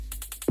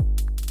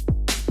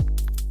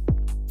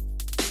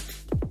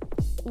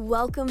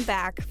Welcome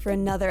back for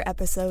another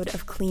episode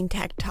of Clean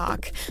Tech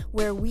Talk,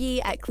 where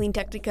we at Clean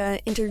Technica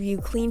interview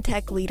clean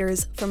tech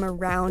leaders from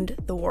around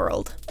the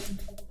world.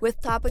 With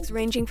topics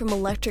ranging from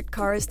electric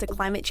cars to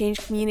climate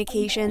change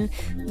communication,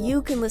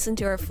 you can listen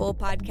to our full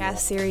podcast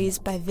series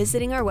by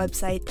visiting our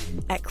website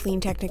at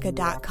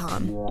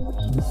cleantechnica.com.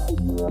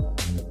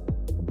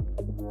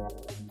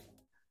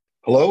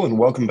 Hello and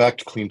welcome back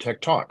to Clean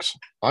Tech Talks.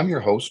 I'm your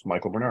host,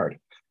 Michael Bernard.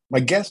 My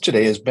guest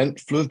today is Bent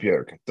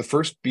Flyvbjerg, the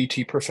first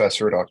BT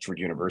professor at Oxford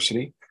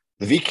University,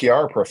 the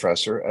VKR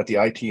professor at the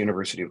IT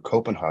University of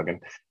Copenhagen,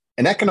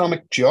 an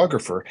economic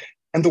geographer,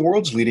 and the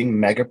world's leading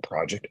mega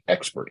project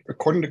expert,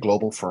 according to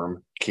global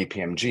firm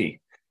KPMG.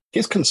 He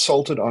has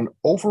consulted on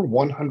over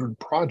 100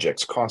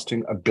 projects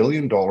costing $1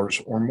 billion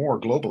or more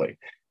globally,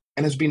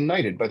 and has been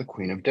knighted by the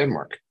Queen of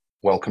Denmark.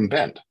 Welcome,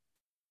 Bent.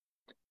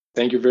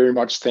 Thank you very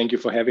much. Thank you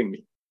for having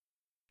me.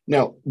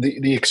 Now,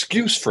 the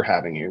excuse for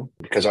having you,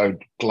 because I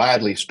would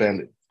gladly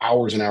spend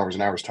hours and hours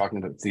and hours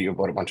talking to you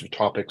about a bunch of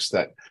topics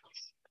that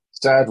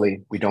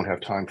sadly we don't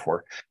have time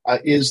for,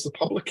 is the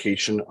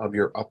publication of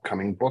your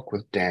upcoming book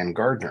with Dan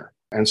Gardner.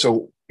 And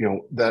so,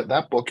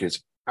 that book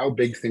is How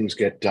Big Things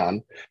Get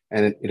Done,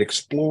 and it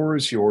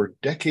explores your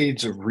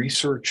decades of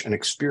research and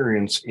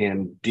experience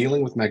in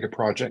dealing with mega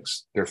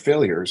projects, their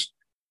failures,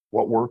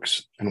 what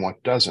works and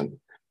what doesn't.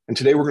 And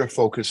today we're going to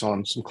focus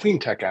on some clean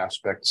tech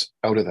aspects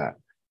out of that.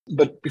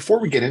 But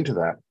before we get into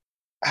that,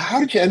 how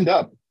did you end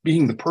up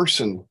being the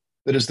person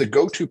that is the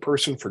go-to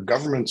person for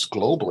governments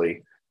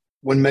globally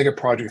when mega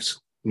projects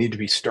need to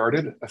be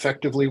started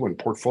effectively, when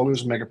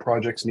portfolios of mega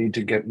projects need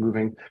to get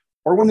moving,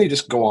 or when they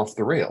just go off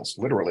the rails,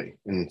 literally,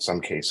 in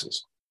some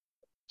cases?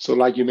 So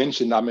like you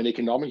mentioned, I'm an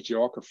economic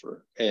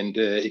geographer, and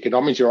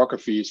economic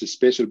geography is a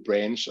special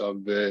branch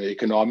of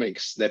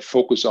economics that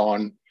focus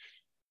on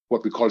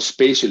what we call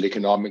spatial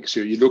economics. So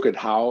you look at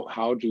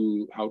how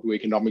do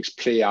economics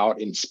play out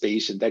in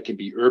space, and that can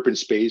be urban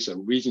space or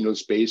regional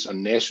space or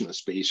national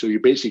space. So you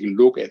basically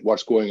look at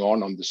what's going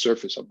on the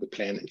surface of the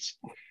planet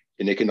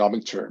in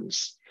economic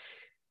terms.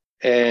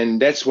 And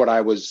that's what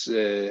I was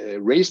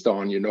raised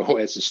on,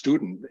 as a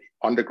student,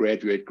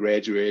 undergraduate,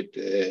 graduate,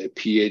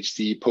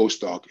 PhD,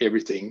 postdoc,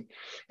 everything.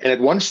 And at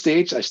one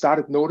stage, I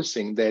started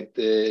noticing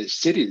that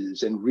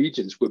cities and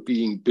regions were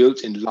being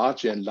built in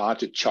larger and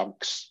larger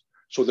chunks.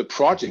 So the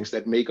projects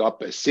that make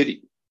up a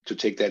city, to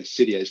take that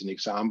city as an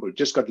example,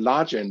 just got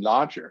larger and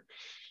larger.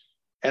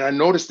 And I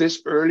noticed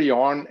this early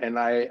on, and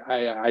I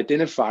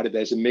identified it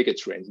as a mega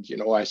trend.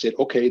 I said,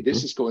 okay,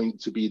 this is going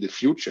to be the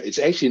future. It's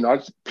actually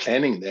not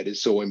planning that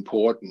is so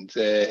important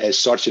as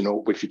such.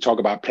 If you talk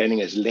about planning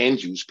as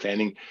land use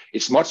planning,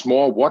 it's much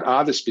more what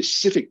are the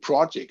specific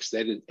projects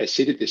that a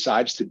city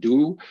decides to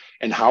do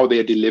and how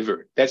they're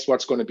delivered. That's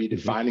what's going to be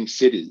defining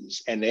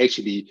cities and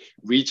actually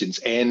regions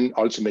and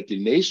ultimately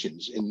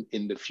nations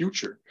in the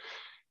future.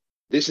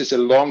 This is a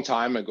long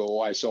time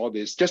ago. I saw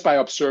this just by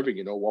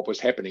observing, what was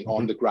happening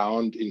on the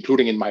ground,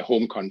 including in my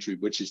home country,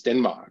 which is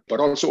Denmark, but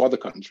also other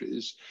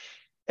countries.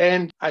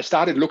 And I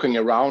started looking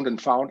around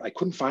and found I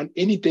couldn't find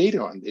any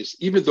data on this,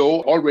 even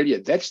though already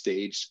at that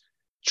stage,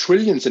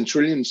 trillions and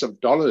trillions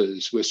of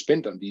dollars were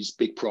spent on these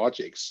big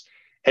projects.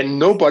 And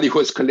nobody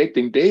was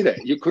collecting data.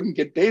 You couldn't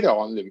get data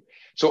on them.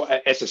 So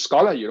as a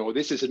scholar,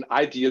 this is an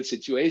ideal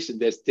situation.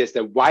 There's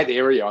a wide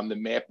area on the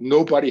map.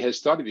 Nobody has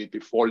studied it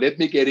before. Let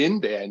me get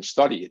in there and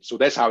study it. So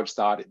that's how it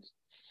started.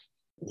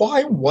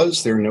 Why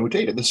was there no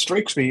data? This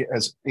strikes me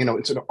as,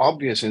 it's an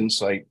obvious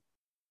insight,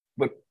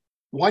 but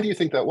why do you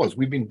think that was?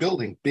 We've been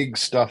building big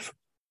stuff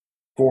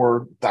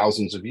for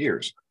thousands of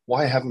years.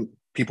 Why haven't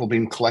people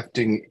been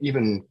collecting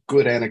even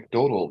good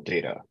anecdotal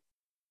data?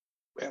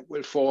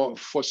 Well,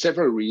 for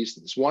several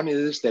reasons. One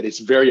is that it's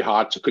very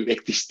hard to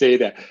collect this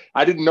data.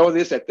 I didn't know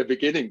this at the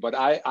beginning, but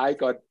I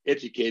got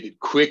educated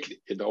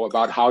quickly,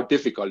 about how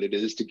difficult it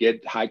is to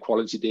get high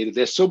quality data.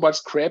 There's so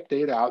much crap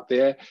data out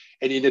there.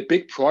 And in a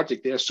big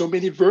project, there are so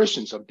many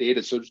versions of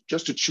data. So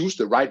just to choose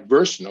the right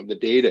version of the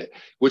data,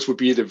 which would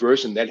be the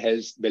version that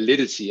has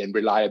validity and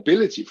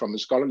reliability from a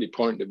scholarly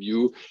point of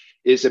view,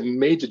 is a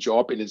major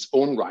job in its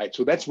own right.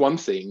 So that's one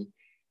thing.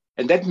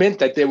 And that meant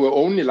that there were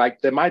only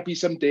there might be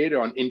some data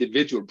on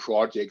individual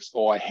projects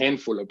or a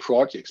handful of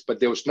projects, but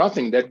there was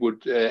nothing that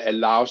would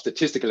allow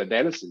statistical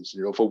analysis,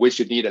 for which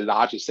you need a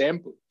larger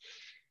sample.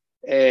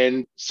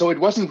 And so it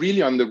wasn't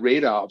really on the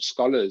radar of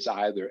scholars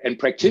either. And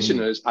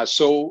practitioners are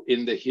so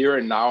in the here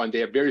and now, and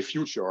they are very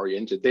future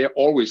oriented. They're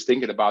always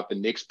thinking about the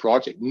next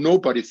project.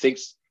 Nobody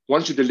thinks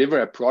once you deliver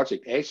a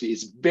project, actually,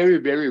 it's very,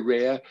 very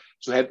rare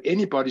to have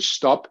anybody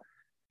stop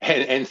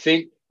and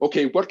think,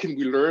 okay, what can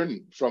we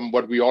learn from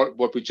what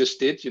we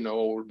just did?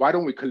 Why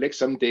don't we collect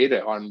some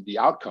data on the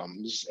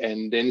outcomes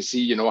and then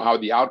see, how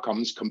the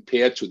outcomes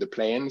compare to the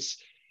plans?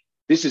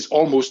 This is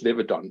almost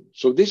never done.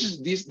 So this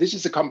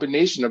is a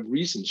combination of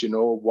reasons,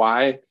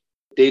 why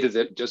data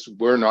that just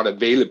were not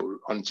available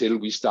until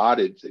we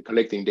started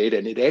collecting data.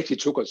 And it actually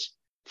took us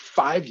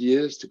 5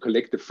 years to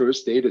collect the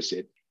first data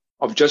set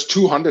of just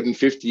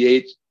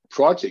 258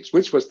 projects,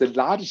 which was the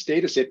largest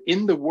data set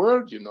in the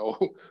world,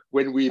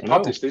 when we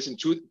published this in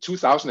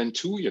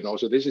 2002,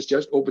 so this is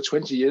just over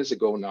 20 years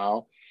ago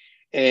now.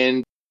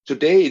 And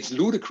today it's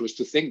ludicrous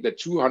to think that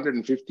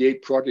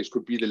 258 projects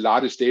could be the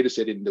largest data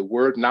set in the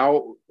world.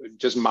 Now,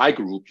 just my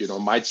group,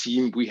 my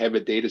team, we have a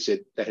data set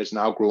that has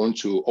now grown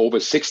to over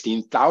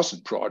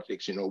 16,000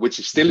 projects,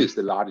 which still is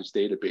the largest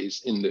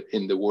database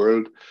in the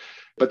world.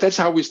 But that's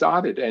how we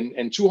started.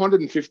 And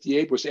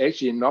 258 was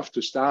actually enough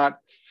to start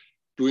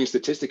doing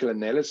statistical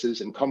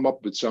analysis and come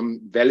up with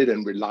some valid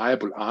and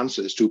reliable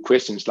answers to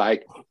questions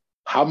like,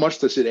 how much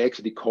does it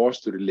actually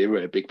cost to deliver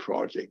a big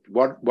project?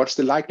 What's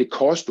the likely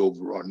cost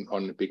overrun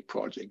on a big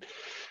project?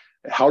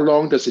 How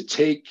long does it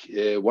take?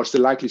 What's the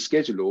likely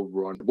schedule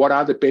overrun? What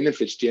are the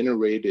benefits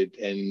generated?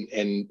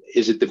 And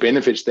is it the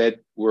benefits that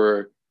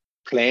were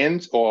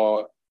planned,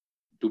 or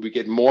do we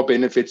get more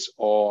benefits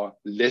or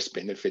less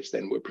benefits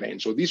than were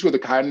planned? So these were the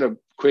kind of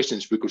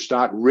questions we could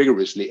start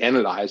rigorously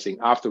analyzing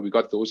after we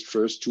got those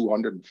first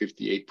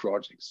 258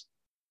 projects.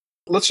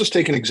 Let's just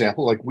take an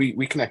example. Like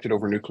we connected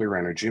over nuclear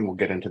energy, and we'll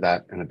get into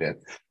that in a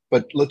bit.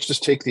 But let's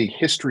just take the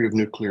history of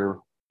nuclear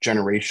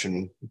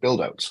generation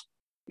buildouts.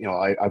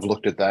 I've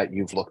looked at that.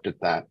 You've looked at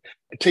that.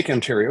 Take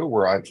Ontario,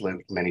 where I've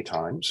lived many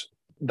times.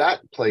 That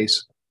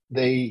place,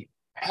 they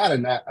had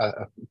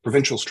a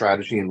provincial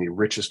strategy in the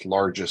richest,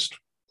 largest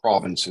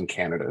province in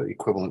Canada,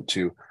 equivalent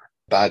to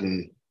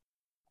Baden.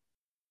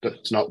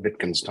 It's not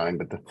Wittgenstein,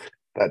 but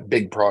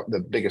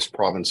the biggest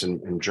province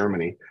in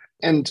Germany.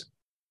 And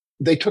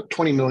they took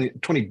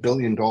 $20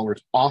 billion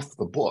off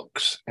the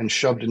books and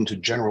shoved into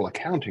general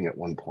accounting at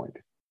one point.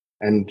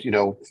 And,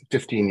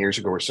 15 years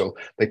ago or so,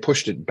 they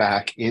pushed it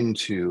back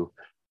into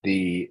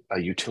the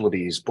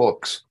utilities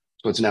books.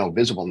 So it's now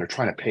visible, and they're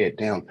trying to pay it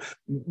down.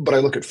 But I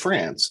look at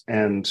France,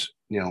 and,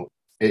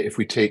 if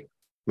we take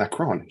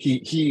Macron,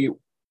 he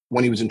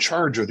when he was in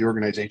charge of the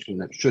organization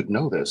that should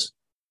know this,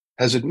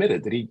 has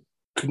admitted that he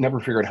could never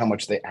figure out how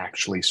much they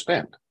actually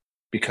spent.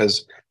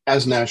 Because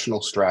as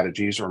national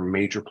strategies or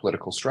major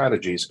political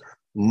strategies,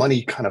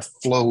 money kind of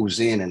flows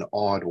in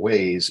odd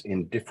ways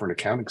in different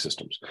accounting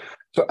systems.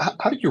 So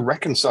how did you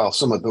reconcile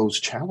some of those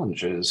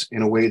challenges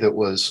in a way that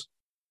was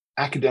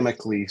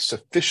academically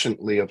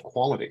sufficiently of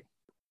quality?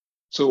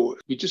 So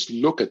we just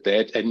look at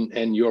that,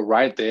 and you're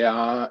right, there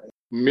are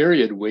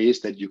myriad ways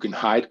that you can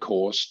hide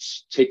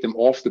costs, take them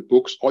off the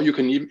books, or you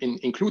can even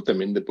include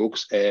them in the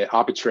books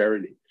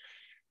arbitrarily.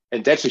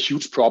 And that's a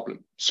huge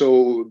problem.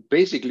 So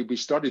basically, we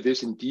study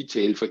this in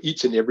detail for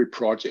each and every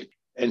project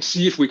and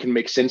see if we can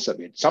make sense of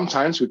it.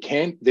 Sometimes we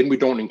can't, then we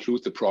don't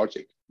include the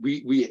project.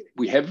 We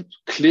have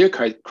clear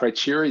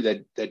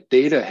criteria that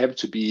data have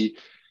to be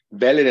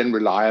valid and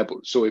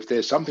reliable. So if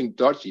there's something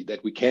dodgy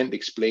that we can't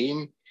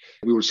explain,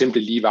 we will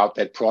simply leave out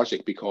that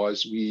project,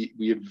 because we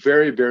are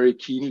very, very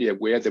keenly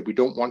aware that we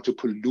don't want to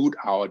pollute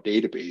our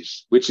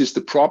database, which is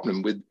the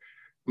problem with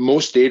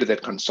most data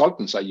that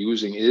consultants are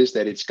using, is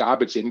that it's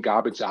garbage in,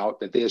 garbage out,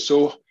 that they're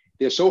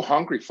so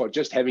hungry for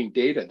just having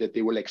data that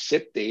they will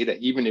accept data,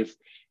 even if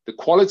the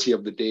quality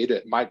of the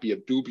data might be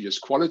of dubious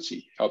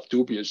quality, of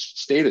dubious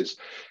status,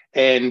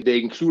 and they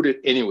include it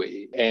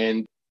anyway.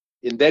 And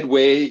in that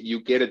way, you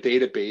get a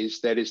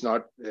database that is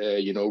not,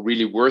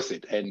 really worth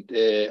it. And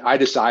I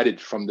decided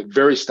from the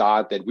very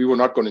start that we were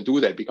not going to do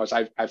that, because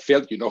I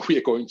felt, we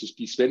are going to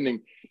be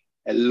spending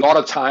a lot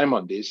of time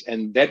on this,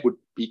 and that would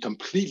be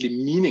completely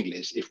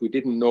meaningless if we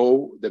didn't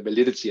know the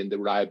validity and the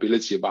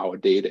reliability of our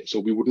data. So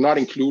we would not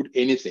include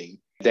anything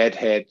that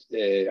had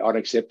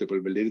unacceptable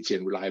validity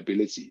and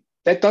reliability.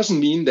 That doesn't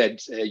mean that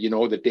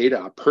the data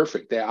are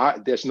perfect.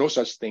 There's no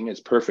such thing as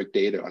perfect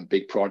data on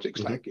big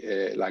projects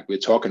like we're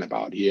talking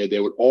about here.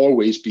 There would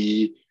always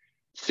be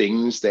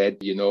things that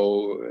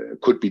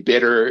could be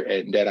better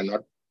and that are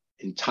not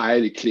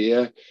entirely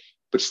clear.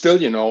 But still,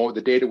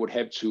 the data would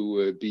have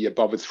to be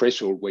above a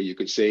threshold where you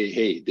could say,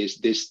 hey,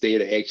 this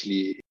data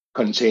actually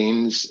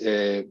contains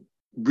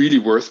really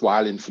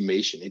worthwhile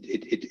information.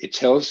 It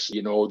tells,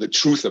 the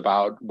truth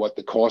about what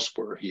the costs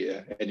were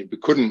here. And if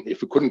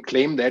we couldn't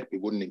claim that, we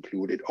wouldn't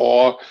include it,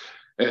 or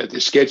the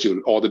schedule,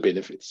 or the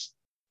benefits.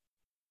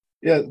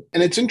 Yeah,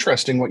 and it's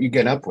interesting what you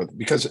get up with,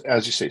 because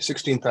as you say,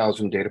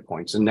 16,000 data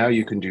points, and now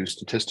you can do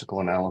statistical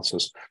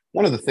analysis.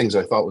 One of the things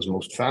I thought was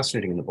most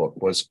fascinating in the book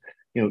was,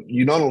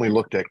 you not only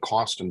looked at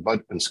cost and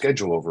budget and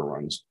schedule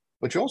overruns,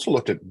 but you also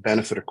looked at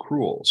benefit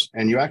accruals,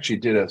 and you actually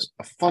did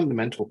a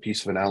fundamental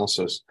piece of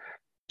analysis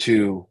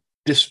to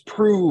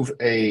disprove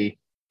a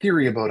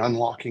theory about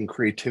unlocking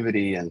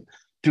creativity and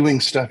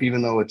doing stuff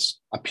even though it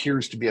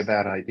appears to be a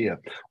bad idea.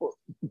 Well,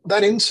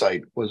 that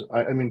insight was,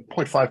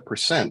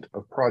 0.5%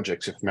 of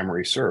projects, if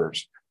memory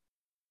serves,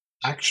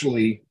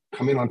 actually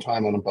come in on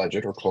time, on a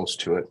budget or close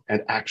to it,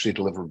 and actually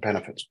deliver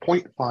benefits.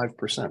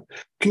 0.5%.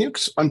 Can you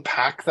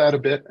unpack that a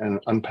bit and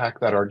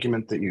unpack that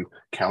argument that you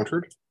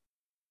countered?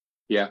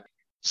 Yeah.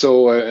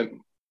 So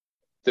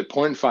the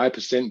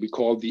 0.5% we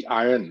call the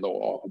iron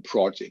law of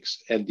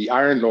projects. And the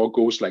iron law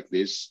goes like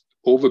this: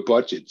 over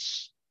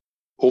budgets,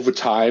 over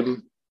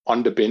time,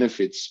 under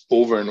benefits,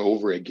 over and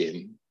over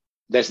again.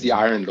 That's the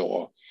iron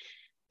law.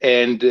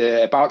 And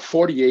about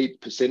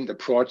 48% of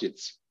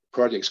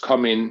projects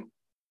come in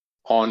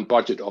on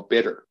budget or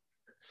better.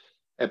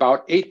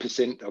 About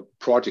 8% of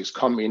projects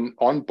come in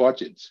on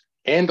budget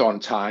and on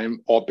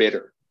time or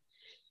better.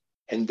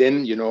 And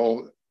then,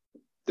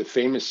 the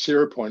famous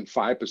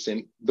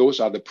 0.5%, those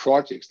are the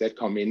projects that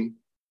come in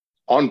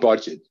on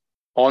budget,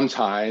 on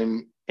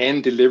time,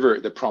 and deliver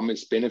the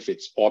promised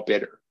benefits or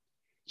better.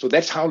 So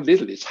that's how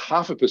little. It's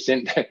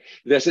 0.5%.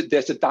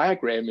 There's a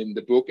diagram in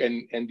the book,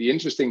 and the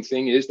interesting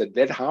thing is that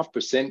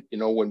 0.5%,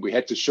 when we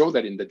had to show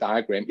that in the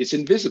diagram, it's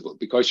invisible,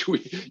 because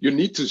you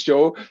need to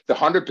show the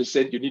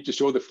 100%, you need to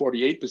show the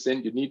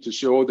 48%, you need to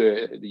show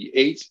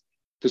the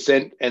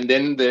 8%, and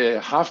then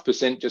the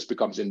 0.5% just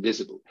becomes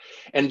invisible.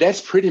 And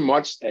that's pretty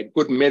much a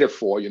good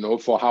metaphor,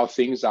 for how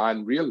things are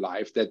in real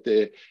life, that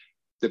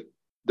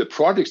the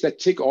projects that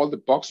tick all the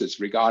boxes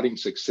regarding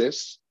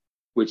success,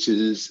 which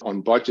is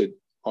on budget,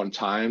 on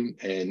time,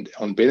 and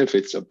on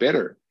benefits or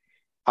better,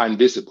 are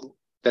invisible.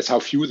 That's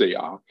how few they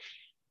are.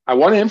 I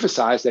want to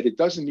emphasize that it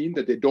doesn't mean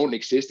that they don't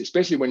exist,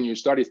 especially when you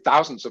study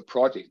thousands of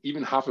projects.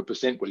 Even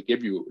 0.5% will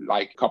give you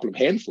like a couple of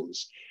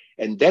handfuls.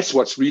 And that's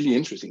what's really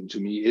interesting to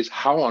me, is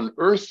how on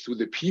earth do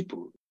the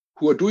people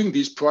who are doing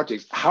these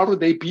projects, how do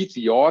they beat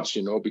the odds,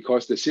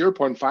 because the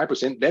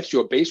 0.5%, that's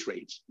your base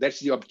rate. That's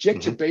the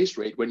objective base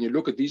rate. When you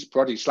look at these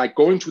projects, like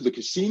going to the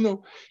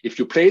casino, if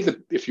you play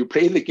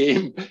the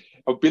game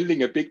of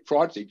building a big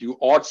project, your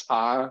odds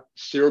are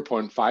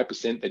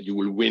 0.5% that you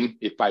will win,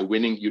 if by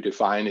winning you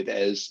define it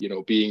as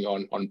being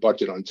on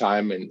budget, on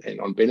time, and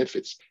on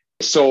benefits.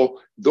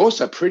 So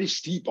those are pretty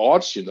steep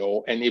odds,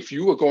 and if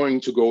you are going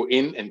to go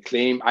in and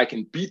claim I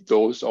can beat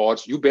those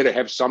odds, you better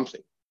have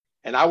something.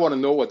 And I want to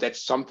know what that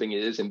something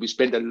is. And we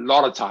spent a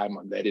lot of time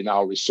on that in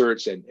our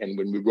research. And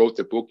when we wrote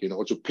the book,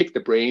 to pick the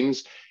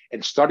brains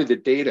and study the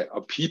data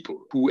of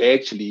people who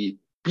actually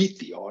beat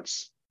the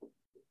odds.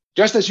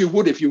 Just as you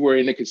would if you were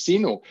in a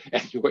casino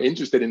and you were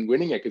interested in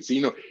winning a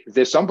casino. If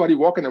there's somebody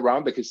walking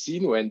around the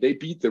casino and they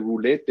beat the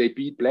roulette, they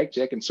beat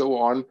blackjack and so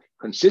on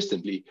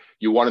consistently,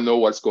 you want to know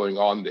what's going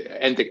on there.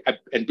 And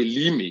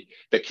believe me,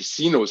 the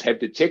casinos have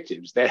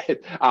detectives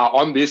that are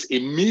on this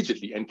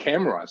immediately, and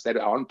cameras that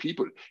are on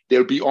people.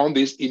 They'll be on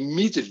this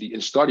immediately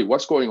and study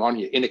what's going on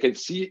here. In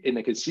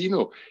a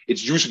casino,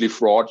 it's usually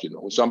fraud,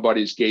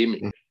 somebody's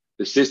gaming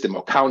the system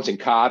or counting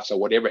cards or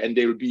whatever, and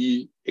they will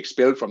be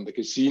expelled from the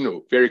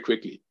casino very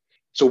quickly.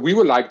 So we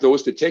were like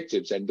those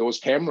detectives and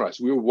those cameras.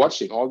 We were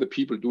watching all the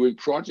people doing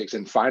projects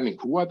and finding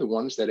who are the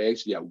ones that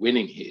actually are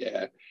winning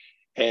here.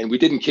 And we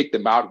didn't kick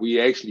them out. We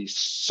actually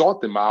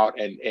sought them out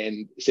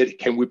and said,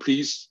 can we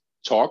please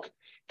talk?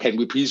 Can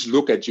we please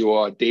look at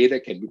your data?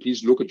 Can we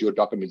please look at your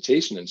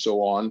documentation and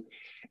so on?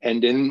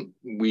 And then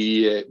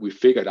we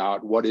figured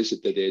out what is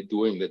it that they're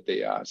doing that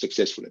they are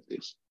successful at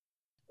this.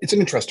 It's an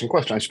interesting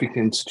question. I speak to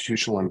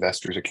institutional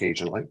investors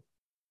occasionally.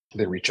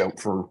 They reach out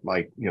for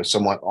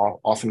somewhat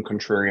often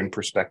contrarian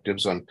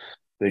perspectives on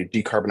the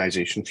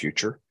decarbonization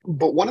future.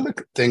 But one of the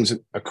things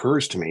that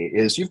occurs to me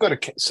is you've got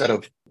a set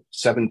of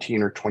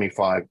 17 or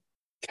 25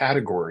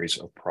 categories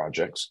of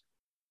projects,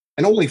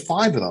 and only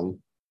 5 of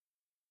them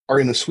are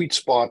in the sweet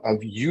spot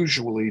of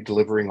usually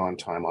delivering on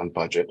time, on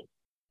budget,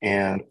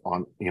 and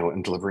on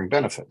and delivering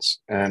benefits.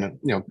 And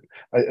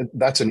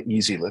that's an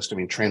easy list. I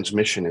mean,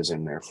 transmission is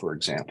in there, for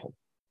example.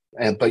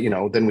 But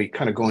then we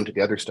kind of go into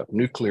the other stuff.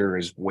 Nuclear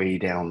is way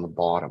down the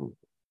bottom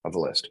of the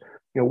list.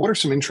 What are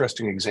some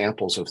interesting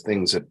examples of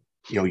things that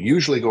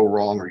usually go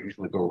wrong or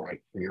usually go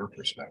right from your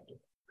perspective?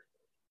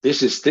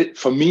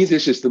 For me,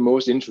 this is the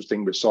most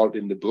interesting result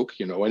in the book,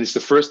 and it's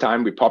the first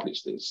time we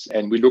publish this.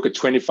 And we look at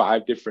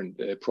 25 different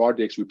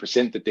projects. We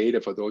present the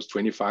data for those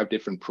 25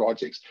 different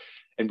projects.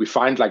 And we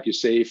find, like you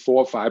say, 4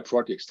 or 5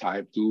 projects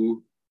type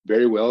do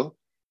very well.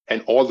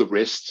 And all the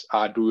rest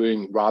are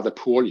doing rather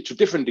poorly, to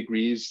different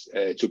degrees,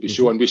 to be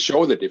sure. And we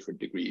show the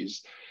different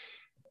degrees.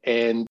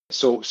 And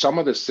so some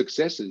of the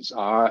successes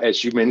are,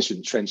 as you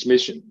mentioned,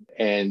 transmission.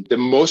 And the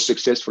most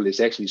successful is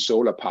actually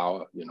solar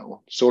power,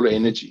 solar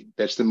energy.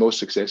 That's the most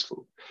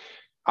successful.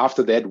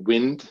 After that,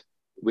 wind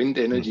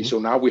energy. So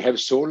now we have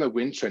solar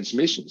wind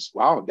transmissions.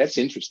 Wow, that's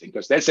interesting,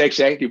 because that's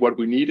exactly what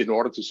we need in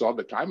order to solve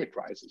the climate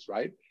crisis,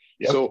 right?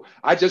 Yep. So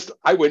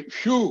I went,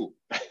 phew.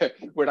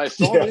 When I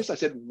saw this, I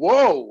said,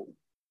 whoa.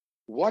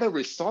 What a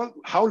result.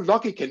 How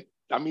lucky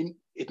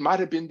it might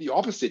have been the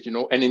opposite,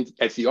 and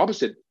at the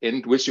opposite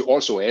end, which you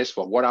also asked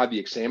for, what are the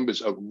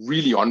examples of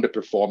really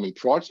underperforming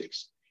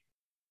projects?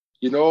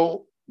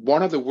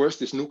 One of the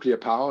worst is nuclear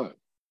power.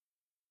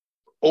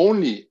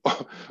 Only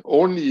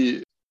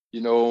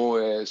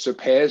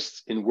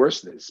surpassed in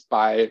worseness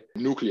by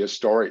nuclear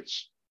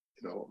storage,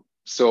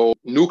 So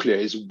nuclear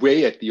is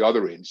way at the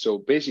other end. So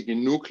basically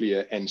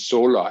nuclear and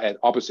solar at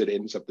opposite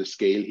ends of the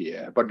scale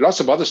here. But lots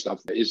of other stuff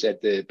is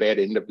at the bad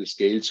end of the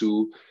scale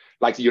too.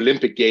 Like the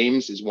Olympic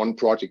Games is one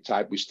project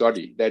type we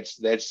study. That's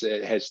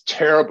has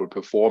terrible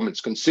performance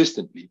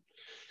consistently.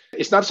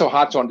 It's not so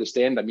hard to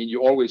understand. I mean,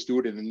 you always do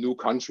it in a new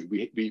country.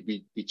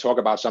 We talk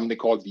about something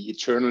called the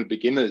eternal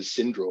beginners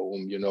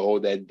syndrome,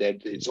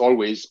 that it's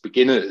always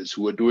beginners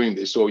who are doing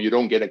this. So you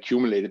don't get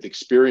accumulated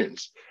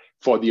experience.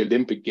 for the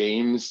Olympic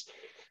Games.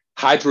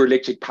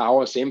 Hydroelectric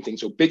power, same thing.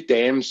 So big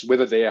dams,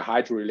 whether they are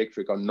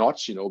hydroelectric or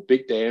not,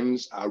 big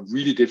dams are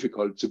really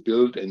difficult to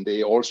build, and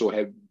they also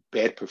have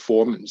bad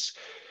performance.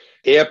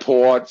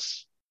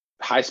 Airports,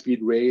 high-speed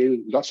rail,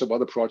 lots of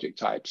other project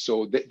types.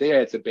 So they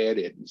are at the bad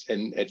ends.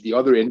 And at the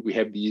other end, we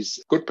have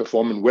these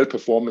good-performing,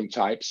 well-performing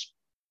types.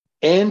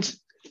 And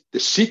the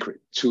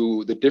secret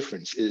to the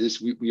difference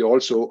is we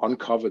also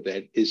uncover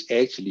that is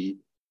actually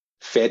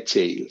fat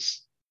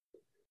tails.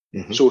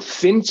 Mm-hmm. So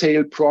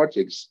thin-tail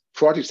projects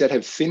that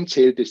have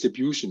thin-tail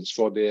distributions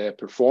for their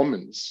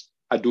performance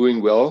are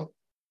doing well.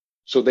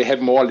 So they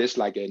have more or less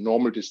like a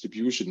normal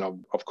distribution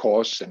of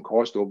costs and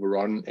cost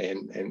overrun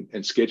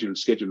and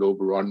schedule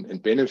overrun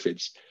and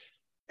benefits.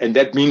 And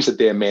that means that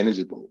they are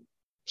manageable.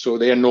 So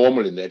they are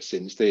normal in that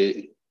sense,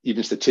 they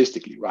even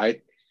statistically,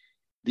 right?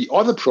 The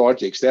other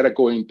projects that are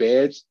going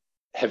bad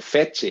have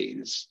fat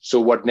tails. So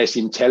what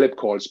Nassim Taleb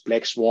calls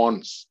black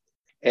swans.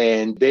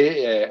 And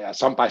they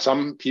by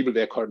some people,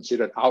 they're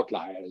considered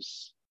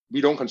outliers. We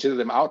don't consider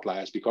them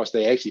outliers because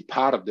they're actually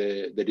part of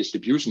the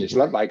distribution. It's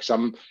not like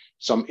some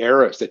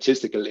error,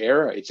 statistical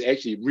error. It's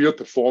actually real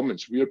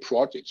performance, real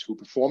projects who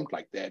performed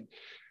like that.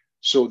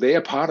 So they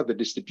are part of the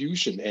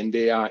distribution and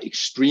they are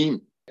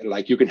extreme.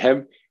 Like you can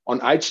have on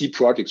IT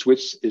projects,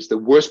 which is the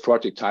worst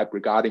project type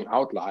regarding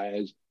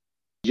outliers.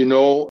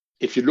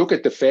 If you look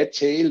at the fat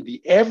tail,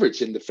 the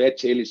average in the fat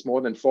tail is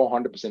more than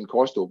 400%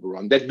 cost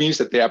overrun. That means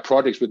that there are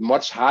projects with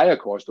much higher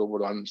cost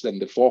overruns than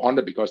the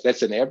 400 because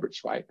that's an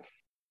average, right?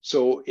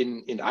 So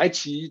in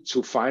IT,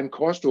 to find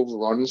cost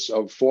overruns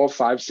of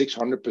 400,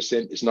 500,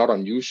 600% is not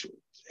unusual.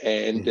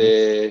 And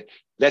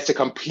that's a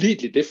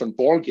completely different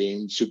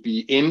ballgame to be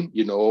in,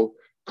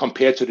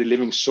 compared to the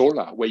living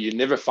solar, where you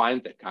never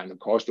find that kind of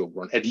cost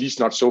overrun, at least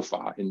not so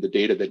far in the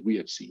data that we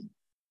have seen.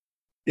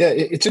 Yeah,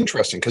 it's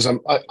interesting because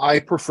I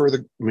prefer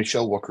the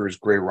Michelle Wooker's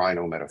gray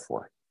rhino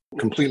metaphor.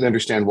 Completely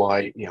understand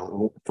why,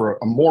 for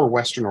a more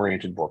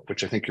Western-oriented book,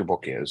 which I think your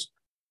book is,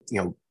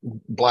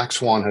 black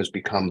swan has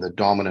become the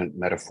dominant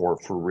metaphor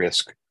for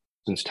risk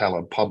since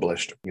Taleb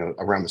published,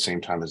 around the same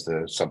time as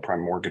the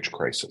subprime mortgage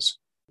crisis.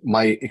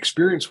 My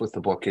experience with the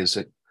book is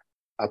that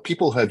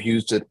people have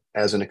used it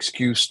as an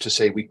excuse to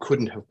say we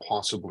couldn't have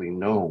possibly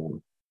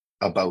known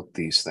about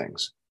these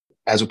things,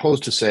 as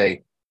opposed to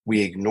say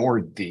we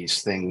ignored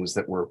these things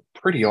that were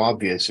pretty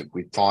obvious if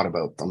we thought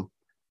about them,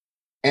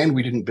 and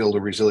we didn't build a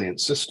resilient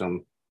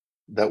system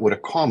that would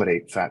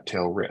accommodate fat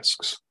tail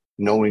risks,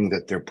 knowing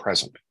that they're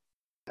present.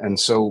 And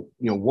so,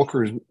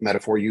 Wooker's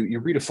metaphor, you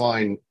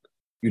define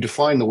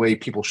the way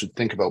people should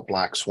think about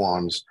black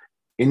swans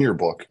in your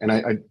book. And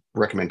I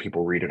recommend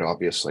people read it,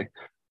 obviously.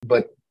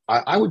 But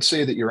I would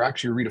say that you're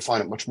actually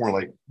redefine it much more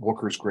like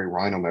Wooker's gray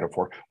rhino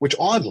metaphor, which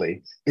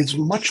oddly is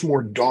much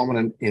more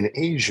dominant in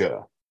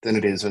Asia than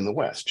it is in the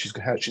West.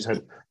 She's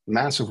had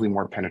massively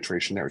more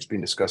penetration there. It's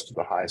been discussed at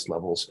the highest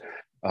levels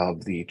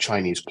of the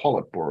Chinese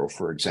Politburo,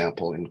 for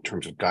example, in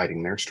terms of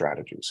guiding their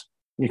strategies.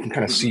 You can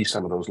kind of see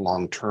some of those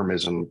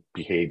long-termism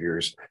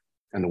behaviors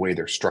and the way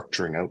they're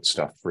structuring out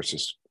stuff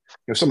versus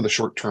some of the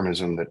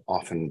short-termism that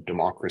often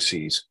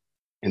democracies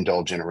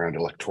indulge in around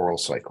electoral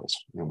cycles.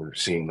 We're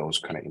seeing those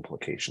kind of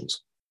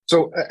implications.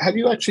 So have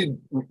you actually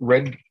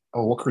read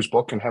Wooker's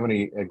book and have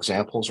any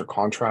examples or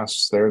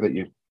contrasts there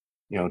that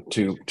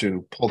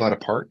to pull that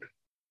apart?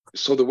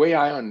 So the way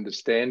I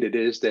understand it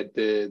is that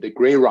the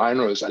gray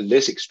rhinos are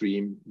less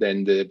extreme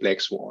than the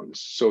black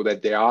swans. So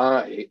that they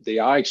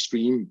are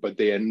extreme, but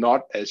they are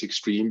not as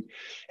extreme.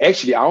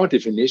 Actually, our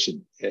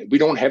definition, we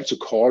don't have to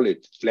call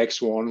it black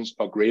swans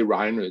or gray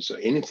rhinos or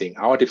anything.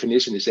 Our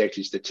definition is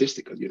actually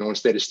statistical.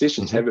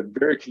 Statisticians have a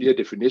very clear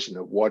definition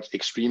of what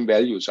extreme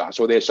values are.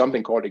 So there's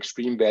something called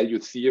extreme value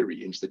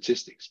theory in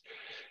statistics.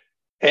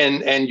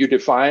 And you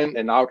define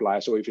an outlier.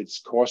 So if it's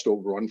cost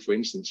overrun, for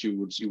instance,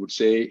 you would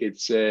say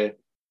it's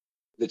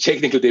the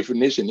technical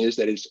definition is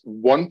that it's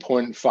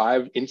 1.5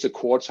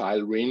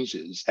 interquartile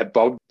ranges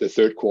above the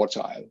third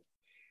quartile.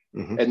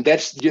 And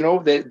that's,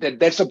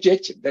 that's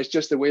objective. That's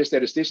just the way a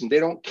statistician, they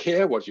don't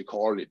care what you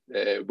call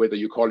it, whether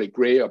you call it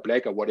gray or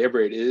black or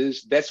whatever it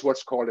is. That's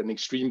what's called an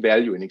extreme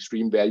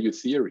value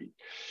theory.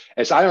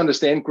 As I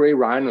understand gray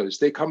rhinos,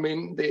 they come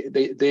in,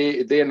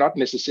 they are not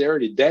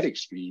necessarily that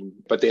extreme,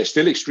 but they're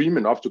still extreme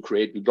enough to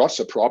create lots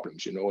of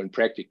problems, in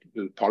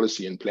practical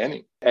policy and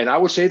planning. And I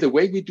would say the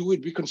way we do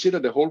it, we consider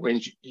the whole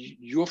range.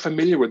 You're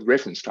familiar with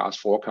reference class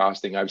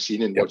forecasting, I've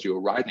seen in what you're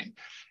writing.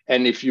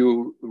 And if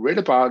you read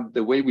about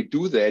the way we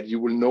do that, you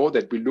will know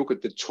that we look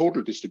at the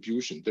total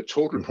distribution, the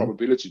total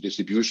probability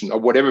distribution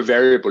of whatever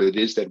variable it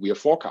is that we are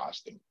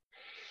forecasting.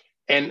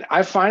 And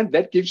I find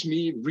that gives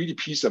me really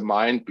peace of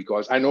mind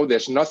because I know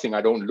there's nothing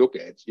I don't look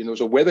at,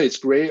 so whether it's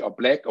gray or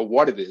black or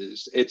what it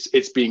is,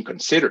 it's being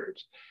considered.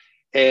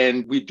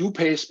 And we do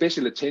pay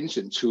special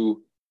attention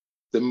to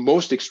the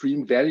most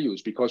extreme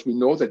values because we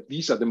know that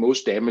these are the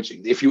most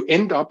damaging. If you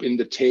end up in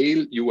the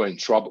tail, you are in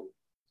trouble.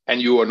 And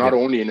you are not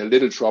only in a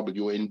little trouble,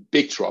 you're in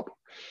big trouble.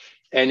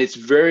 And it's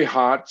very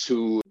hard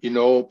to,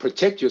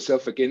 protect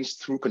yourself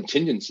against through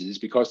contingencies,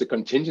 because the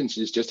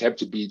contingencies just have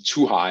to be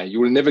too high. You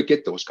will never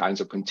get those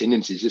kinds of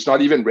contingencies. It's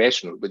not even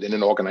rational within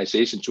an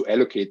organization to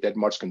allocate that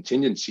much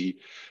contingency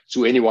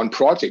to any one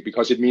project,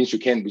 because it means you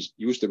can't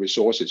use the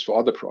resources for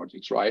other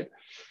projects, right?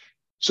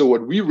 So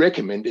what we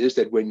recommend is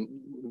that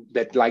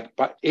like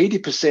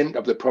 80%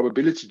 of the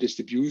probability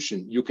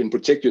distribution, you can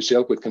protect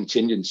yourself with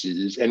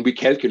contingencies, and we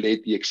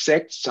calculate the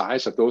exact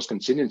size of those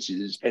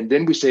contingencies. And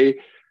then we say,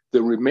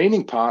 the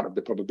remaining part of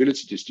the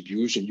probability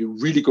distribution, you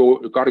really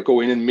got to go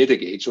in and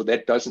mitigate so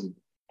that doesn't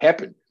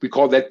happen. We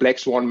call that black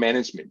swan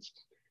management.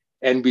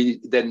 And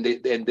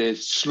the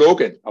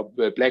slogan of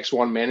black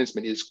swan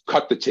management is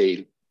cut the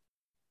tail.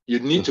 You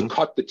need to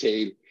cut the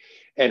tail.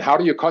 And how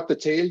do you cut the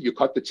tail? You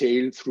cut the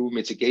tail through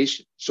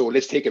mitigation. So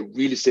let's take a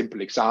really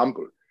simple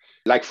example,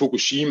 like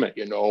Fukushima,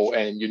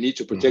 and you need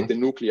to protect the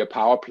nuclear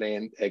power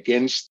plant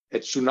against a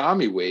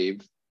tsunami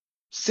wave.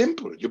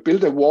 Simple. You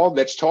build a wall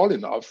that's tall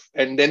enough,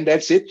 and then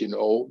that's it.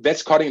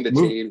 That's cutting the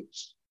tail.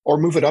 Or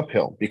move it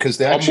uphill, because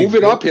they actually move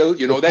it uphill.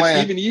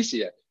 That's even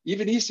easier.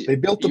 Even easier. They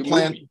built the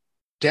plant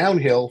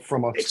downhill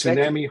from a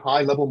tsunami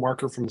high-level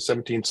marker from the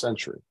 17th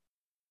century.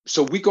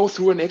 So we go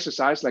through an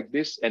exercise like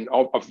this, and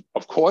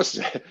of course,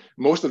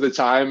 most of the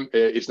time,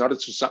 it's not a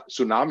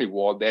tsunami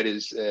wall that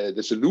is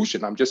the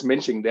solution. I'm just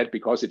mentioning that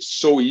because it's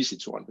so easy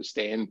to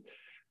understand.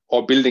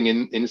 Or building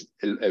in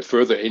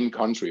further in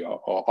country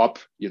or up,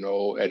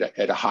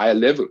 at a higher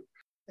level.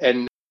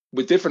 And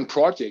with different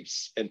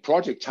projects and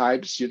project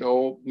types,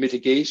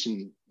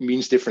 mitigation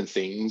means different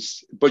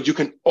things. But you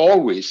can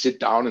always sit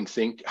down and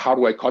think, how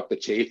do I cut the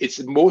tail? It's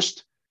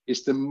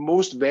the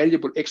most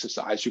valuable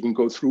exercise you can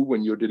go through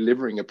when you're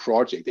delivering a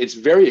project. It's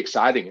very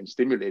exciting and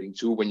stimulating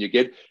too when you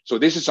get. So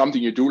this is something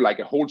you do like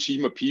a whole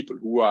team of people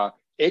who are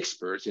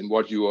experts in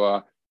what you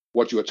are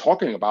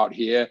talking about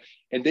here.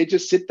 And they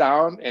just sit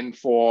down and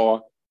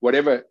for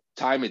whatever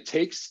time it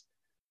takes,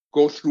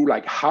 go through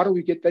like, how do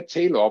we get that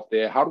tail off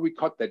there? How do we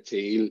cut that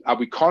tail? Are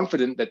we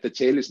confident that the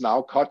tail is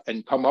now cut,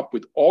 and come up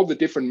with all the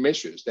different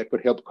measures that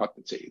could help cut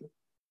the tail?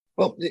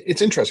 Well,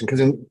 it's interesting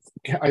because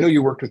I know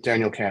you worked with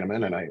Daniel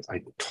Kahneman, and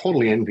I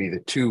totally envy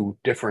the two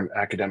different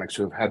academics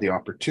who have had the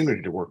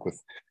opportunity to work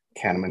with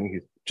Kahneman. He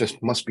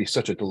just must be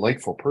such a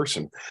delightful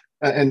person.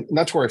 And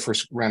that's where I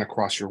first ran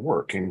across your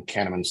work in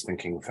Kahneman's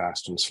Thinking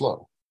Fast and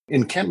Slow.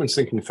 In Kahneman's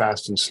Thinking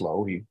Fast and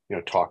Slow, he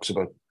talks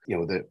about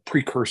the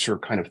precursor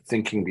kind of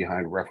thinking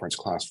behind reference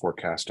class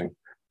forecasting,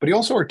 but he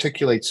also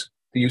articulates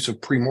the use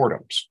of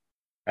premortems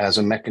as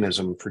a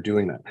mechanism for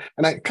doing that.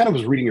 And I kind of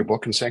was reading your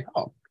book and saying,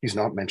 oh, he's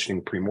not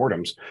mentioning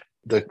premortems.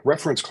 The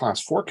reference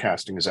class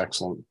forecasting is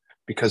excellent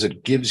because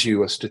it gives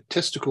you a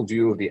statistical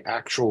view of the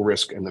actual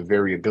risk and the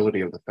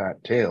variability of the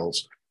fat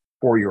tails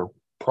for your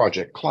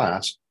project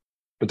class.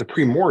 But the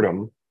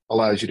premortem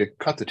allows you to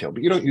cut the tail,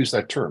 but you don't use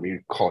that term. You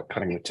call it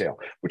cutting the tail,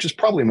 which is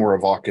probably more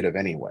evocative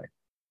anyway.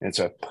 It's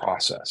a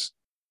process.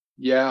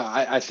 Yeah,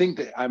 I think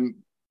that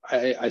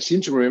I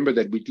seem to remember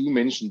that we do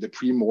mention the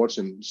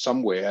premortem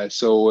somewhere.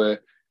 So,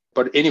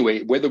 but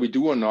anyway, whether we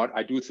do or not,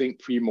 I do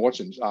think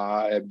premortems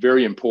are a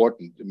very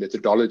important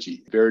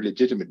methodology, very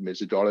legitimate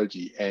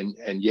methodology. And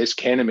yes,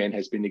 Kahneman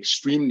has been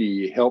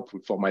extremely helpful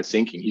for my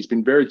thinking. He's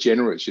been very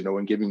generous,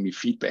 in giving me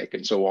feedback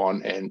and so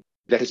on. And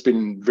that has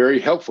been very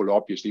helpful,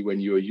 obviously, when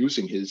you're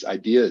using his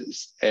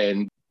ideas.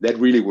 And that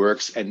really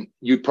works. And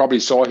you probably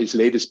saw his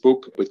latest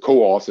book with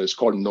co-authors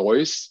called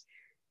Noise.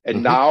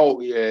 And now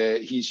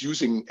he's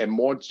using a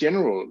more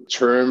general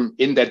term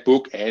in that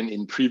book and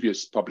in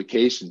previous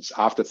publications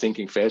after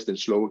Thinking Fast and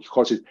Slow. He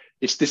calls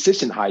it's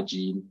decision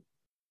hygiene.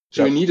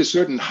 So you need a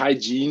certain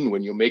hygiene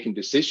when you're making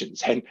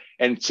decisions.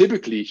 And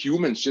typically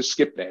humans just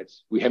skip that.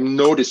 We have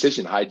no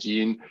decision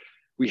hygiene.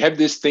 We have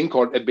this thing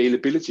called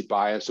availability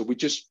bias. So we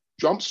just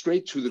jump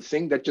straight to the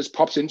thing that just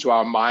pops into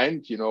our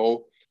mind,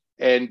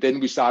 and then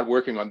we start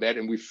working on that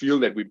and we feel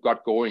that we've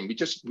got going.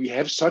 We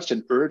have such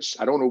an urge.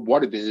 I don't know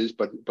what it is,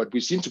 but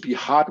we seem to be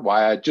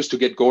hardwired just to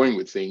get going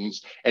with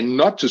things and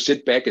not to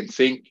sit back and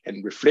think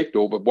and reflect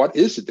over what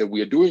is it that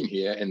we are doing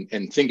here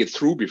and think it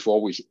through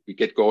before we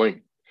get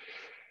going.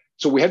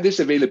 So we have this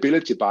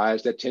availability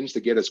bias that tends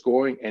to get us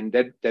going, and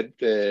that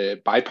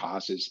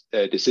bypasses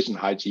decision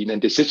hygiene.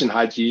 And decision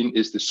hygiene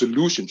is the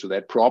solution to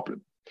that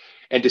problem.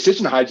 And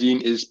decision hygiene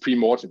is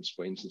premortems,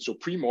 for instance. So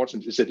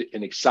premortems is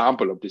an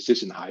example of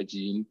decision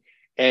hygiene,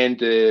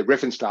 and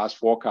reference class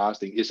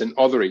forecasting is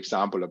another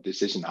example of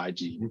decision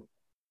hygiene.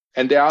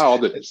 And there are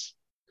others.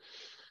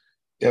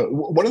 Yeah,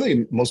 one of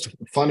the most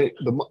funny,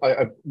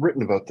 I've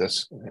written about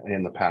this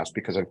in the past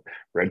because I've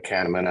read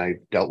Kahneman. I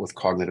dealt with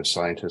cognitive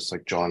scientists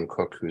like John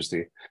Cook, who's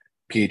the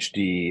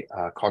PhD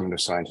cognitive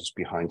scientist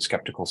behind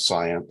Skeptical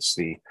Science,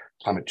 the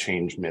climate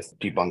change myth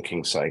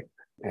debunking site,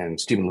 and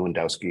Stephen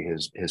Lewandowski,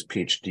 his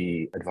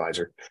PhD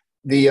advisor.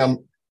 The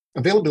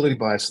availability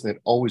bias that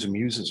always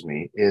amuses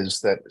me is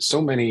that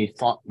so many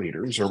thought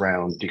leaders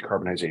around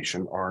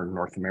decarbonization are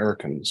North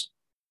Americans,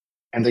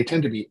 and they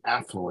tend to be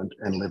affluent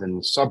and live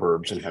in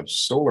suburbs and have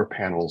solar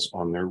panels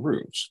on their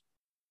roofs.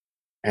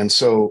 And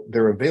so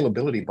their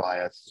availability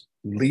bias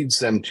leads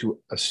them to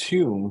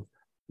assume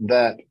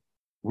that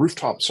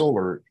rooftop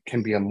solar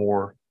can be a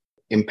more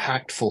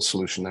impactful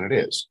solution than it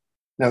is.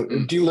 Now,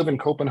 do you live in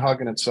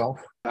Copenhagen itself?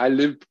 I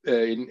live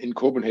in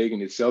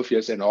Copenhagen itself,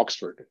 yes, and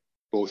Oxford,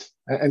 both.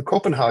 And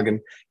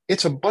Copenhagen,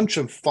 it's a bunch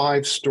of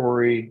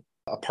 5-story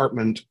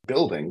apartment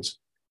buildings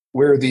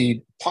where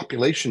the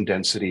population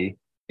density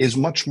is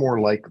much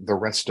more like the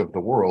rest of the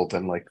world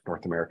than like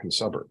North American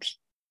suburbs.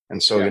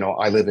 And so,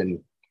 I live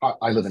in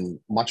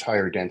much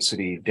higher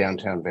density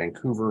downtown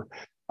Vancouver.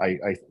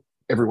 I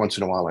every once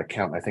in a while I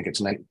count, I think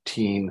it's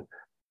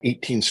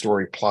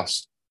 18-story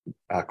plus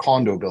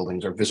condo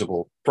buildings are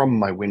visible from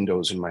my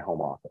windows in my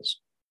home office,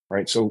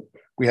 right? So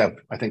we have,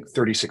 I think,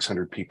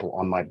 3,600 people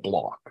on my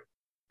block,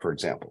 for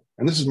example.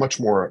 And this is much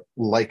more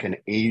like an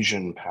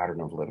Asian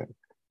pattern of living.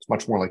 It's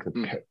much more like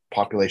the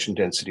population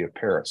density of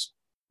Paris.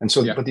 And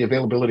so, but the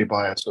availability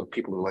bias of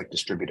people who like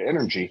distributed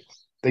energy,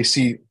 they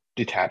see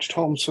detached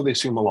homes, so they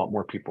assume a lot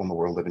more people in the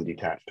world live in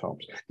detached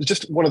homes. It's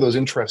just one of those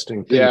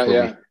interesting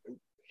things.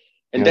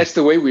 And that's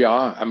the way we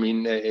are. I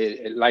mean,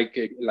 like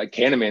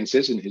Kahneman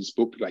says in his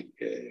book,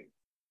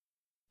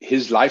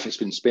 his life has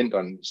been spent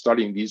on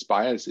studying these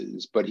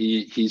biases, but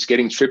he's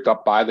getting tripped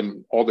up by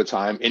them all the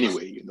time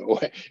anyway,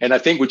 And I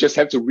think we just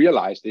have to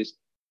realize this.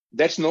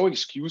 That's no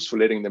excuse for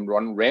letting them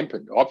run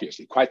rampant,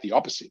 obviously, quite the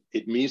opposite.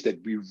 It means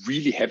that we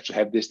really have to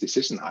have this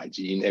decision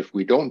hygiene. If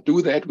we don't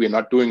do that, we're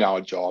not doing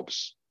our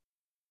jobs.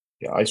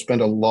 Yeah, I spend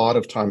a lot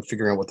of time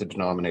figuring out what the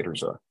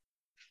denominators are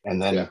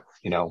and then,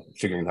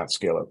 figuring that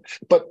scale out.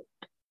 But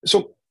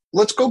so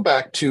let's go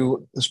back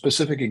to the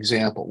specific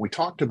example. We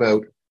talked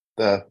about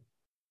the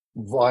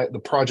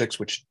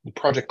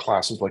project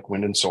classes like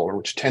wind and solar,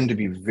 which tend to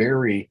be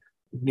very,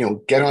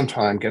 get on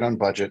time, get on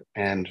budget,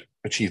 and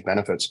achieve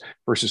benefits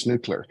versus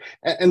nuclear.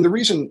 And the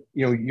reason,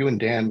 you and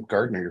Dan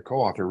Gardner, your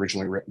co-author,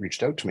 originally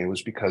reached out to me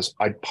was because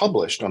I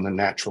published on the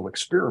natural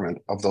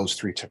experiment of those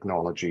 3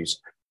 technologies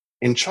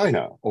in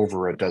China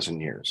over a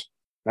dozen years.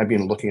 I've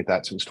been looking at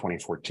that since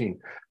 2014.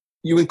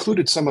 You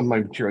included some of my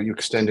material, you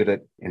extended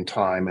it in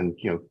time and,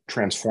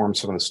 transformed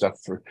some of the stuff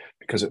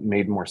because it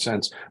made more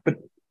sense. But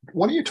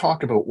why don't you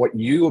talk about what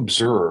you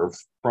observe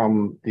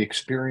from the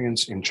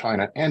experience in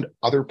China and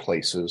other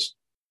places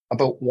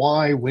about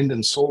why wind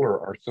and solar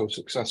are so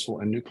successful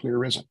and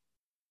nuclear isn't?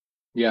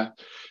 Yeah.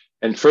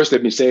 And first,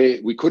 let me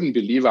say, we couldn't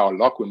believe our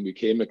luck when we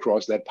came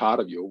across that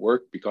part of your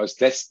work, because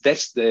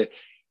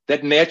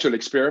that natural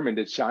experiment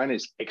in China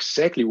is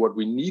exactly what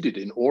we needed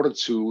in order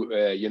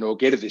to,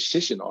 get a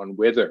decision on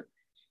whether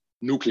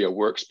nuclear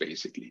works,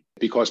 basically.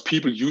 Because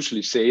people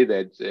usually say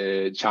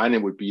that China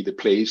would be the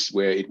place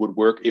where it would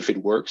work if it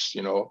works,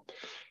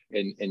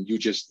 and you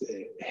just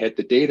had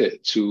the data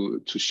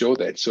to show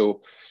that.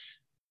 So,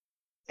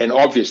 and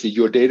obviously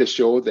your data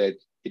show that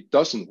it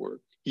doesn't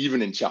work,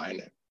 even in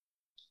China.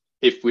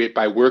 If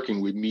by working,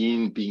 we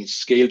mean being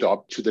scaled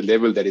up to the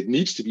level that it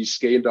needs to be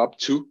scaled up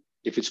to,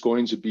 if it's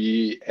going to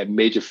be a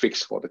major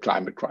fix for the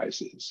climate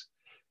crisis.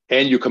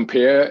 And you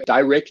compare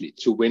directly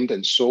to wind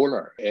and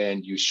solar,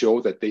 and you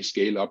show that they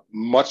scale up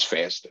much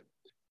faster.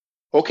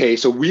 Okay,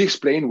 so we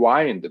explain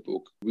why in the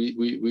book.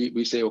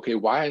 We say, okay,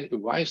 why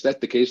is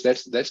that the case?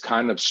 That's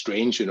kind of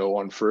strange,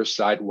 on first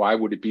sight. Why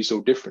would it be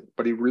so different?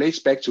 But it relates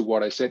back to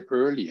what I said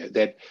earlier,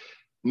 that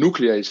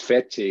nuclear is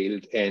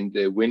fat-tailed and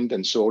wind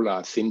and solar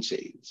are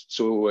thin-tailed.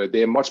 So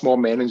they're much more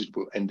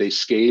manageable and they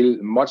scale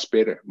much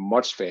better,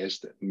 much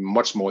faster,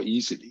 much more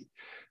easily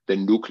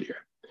than nuclear.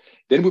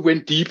 Then we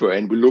went deeper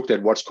and we looked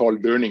at what's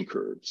called learning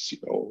curves,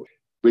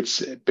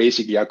 which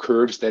basically are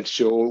curves that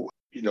show,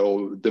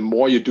 the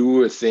more you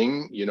do a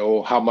thing,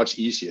 how much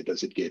easier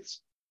does it get?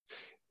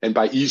 And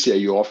by easier,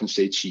 you often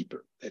say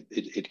cheaper.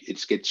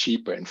 It gets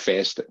cheaper and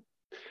faster.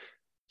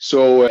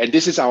 So, and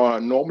this is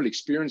our normal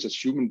experience as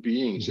human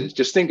beings. Mm-hmm.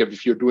 Just think of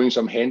if you're doing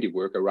some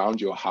handiwork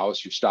around your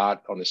house, you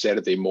start on a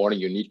Saturday morning,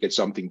 you need to get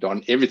something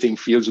done. Everything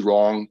feels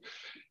wrong,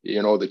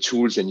 the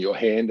tools in your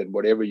hand and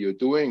whatever you're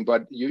doing,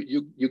 but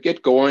you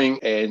get going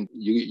and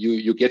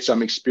you get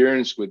some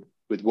experience with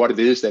what it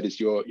is that is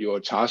your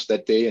task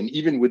that day. And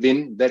even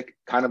within that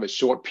kind of a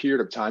short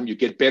period of time, you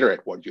get better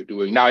at what you're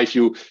doing. Now, if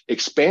you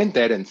expand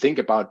that and think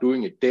about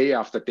doing it day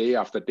after day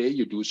after day,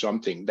 you do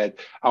something, that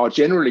our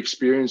general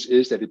experience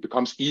is that it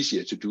becomes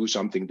easier to do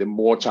something the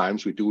more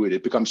times we do it.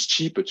 It becomes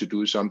cheaper to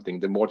do something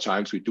the more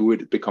times we do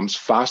it. It becomes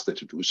faster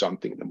to do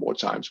something the more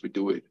times we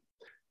do it.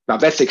 Now,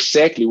 that's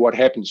exactly what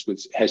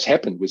has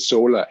happened with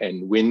solar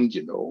and wind,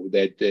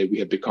 that we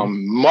have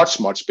become much,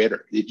 much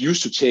better. It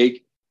used to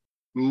take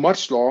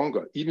much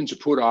longer even to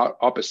put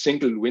up a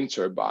single wind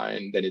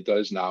turbine than it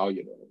does now.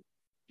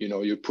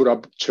 You put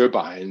up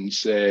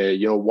turbines,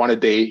 one a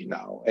day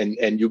now,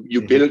 and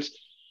you build.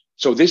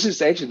 So this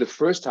is actually the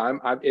first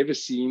time I've ever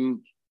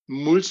seen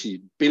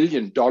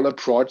multi-billion-dollar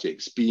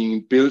projects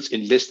being built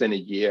in less than a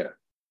year.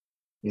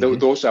 Mm-hmm.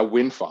 Those are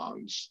wind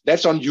farms.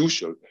 That's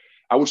unusual.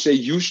 I would say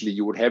usually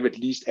you would have at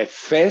least a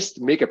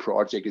fast mega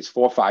project is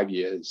 4 or 5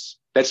 years.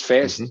 That's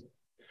fast. Mm-hmm.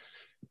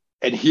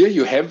 And here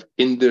you have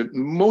in the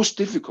most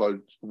difficult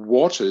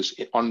waters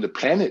on the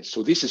planet.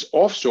 So this is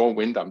offshore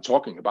wind I'm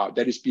talking about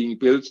that is being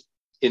built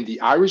in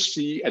the Irish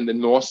Sea and the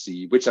North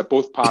Sea, which are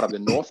both part of the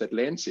North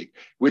Atlantic,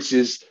 which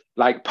is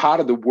like part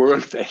of the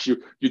world that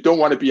you don't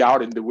want to be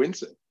out in the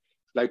winter.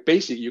 Like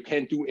basically you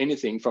can't do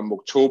anything from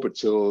October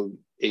till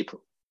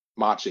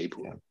March,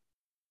 April. Yeah.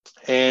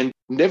 And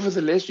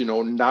nevertheless,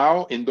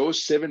 now in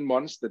those 7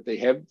 months that they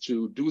have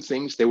to do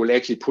things, they will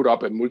actually put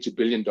up a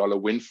multi-billion-dollar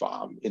wind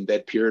farm in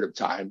that period of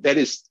time. That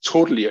is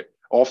totally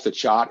off the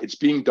chart. It's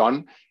being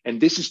done. And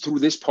this is through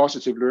this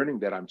positive learning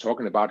that I'm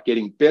talking about,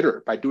 getting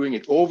better by doing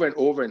it over and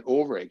over and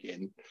over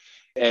again.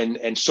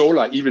 And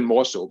solar even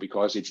more so,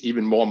 because it's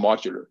even more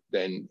modular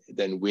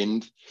than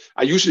wind.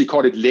 I usually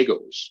call it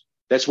Legos.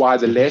 That's why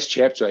the last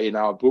chapter in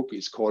our book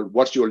is called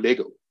What's Your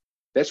Lego?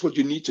 That's what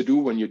you need to do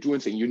when you're doing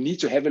things. You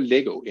need to have a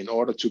Lego in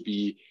order to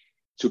be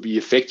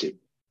effective.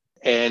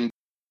 And,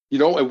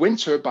 a wind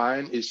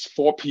turbine is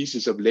 4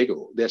 pieces of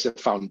Lego. There's a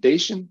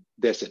foundation,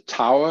 there's a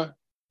tower,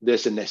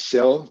 there's a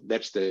nacelle,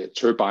 that's the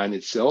turbine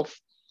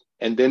itself.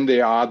 And then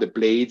there are the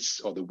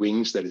blades or the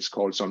wings, that is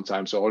called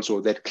sometimes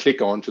also, that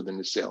click onto the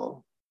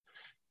nacelle.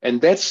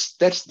 And that's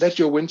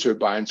your wind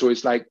turbine. So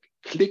it's like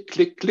click,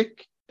 click,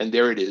 click, and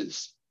there it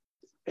is.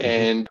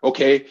 And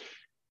okay,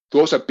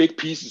 those are big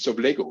pieces of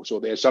Lego. So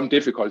there's some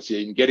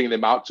difficulty in getting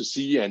them out to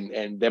sea,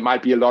 and there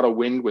might be a lot of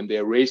wind when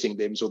they're raising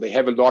them. So they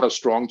have a lot of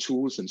strong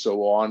tools and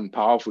so on,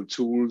 powerful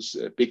tools,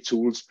 big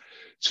tools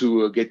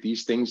to get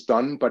these things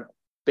done. But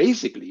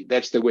basically,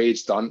 that's the way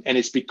it's done. And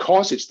it's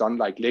because it's done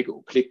like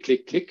Lego, click,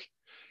 click, click,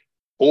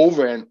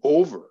 over and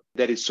over,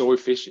 that it's so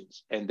efficient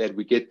and that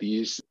we get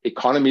these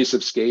economies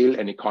of scale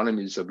and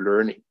economies of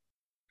learning.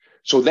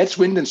 So that's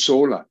wind and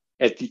solar.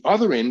 At the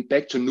other end,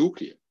 back to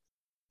nuclear.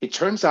 It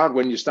turns out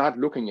when you start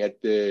looking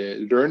at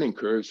the learning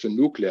curves for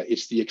nuclear,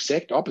 it's the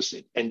exact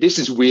opposite. And this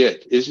is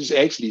weird. This is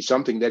actually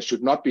something that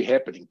should not be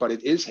happening, but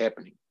it is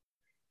happening.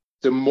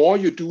 The more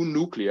you do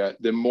nuclear,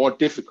 the more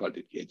difficult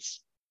it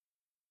gets.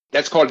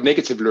 That's called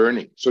negative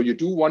learning. So you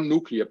do one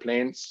nuclear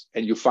plant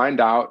and you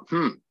find out,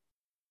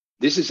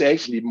 this is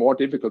actually more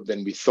difficult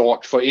than we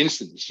thought. For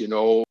instance,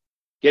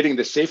 getting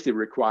the safety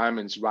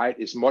requirements right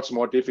is much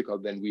more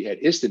difficult than we had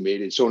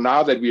estimated. So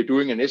now that we're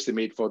doing an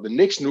estimate for the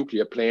next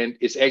nuclear plant,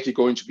 it's actually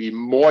going to be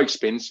more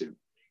expensive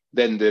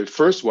than the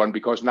first one,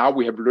 because now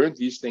we have learned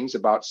these things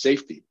about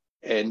safety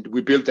and we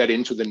build that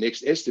into the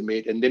next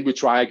estimate, and then we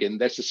try again.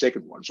 That's the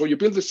second one. So you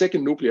build the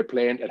second nuclear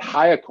plant at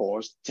higher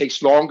cost,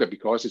 takes longer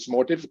because it's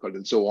more difficult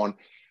and so on.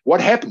 What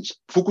happens?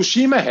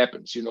 Fukushima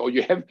happens,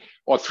 you have,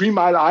 or 3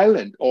 Mile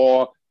Island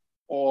or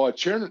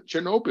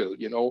Chernobyl,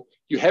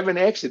 you have an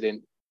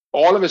accident.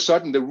 All of a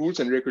sudden, the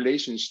rules and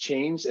regulations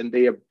change and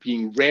they are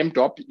being ramped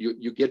up.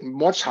 You get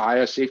much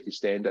higher safety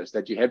standards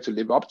that you have to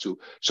live up to.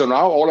 So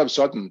now all of a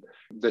sudden,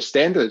 the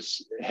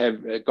standards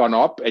have gone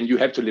up and you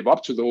have to live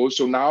up to those.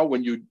 So now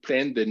when you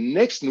plan the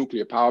next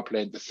nuclear power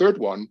plant, the third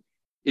one,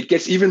 it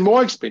gets even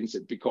more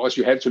expensive because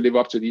you have to live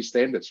up to these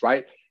standards,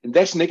 right? And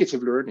that's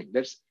negative learning.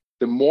 That's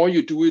the more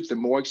you do it, the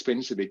more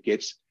expensive it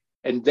gets.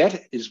 And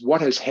that is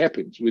what has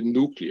happened with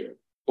nuclear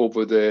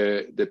over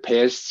the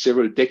past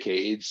several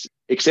decades,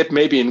 except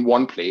maybe in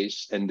one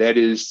place, and that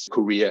is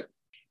Korea.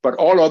 But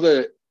all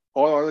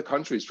other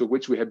countries for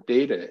which we have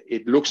data,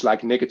 it looks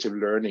like negative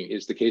learning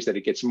is the case, that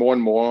it gets more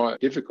and more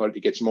difficult,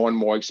 it gets more and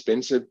more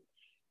expensive.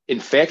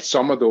 In fact,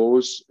 some of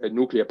those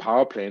nuclear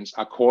power plants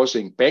are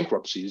causing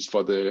bankruptcies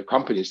for the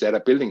companies that are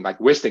building, like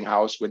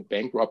Westinghouse went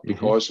bankrupt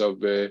because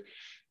of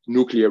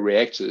nuclear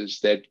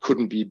reactors that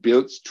couldn't be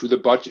built to the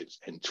budget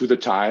and to the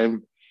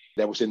time.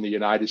 That was in the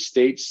United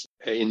States.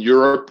 In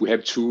Europe, we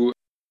have 2.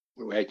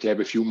 We actually have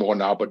a few more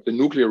now, but the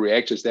nuclear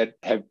reactors that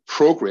have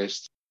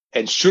progressed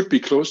and should be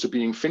close to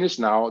being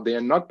finished now, they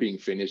are not being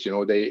finished.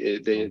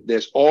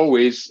 There's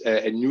always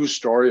a new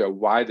story of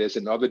why there's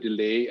another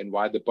delay and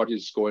why the budget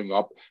is going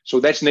up. So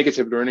that's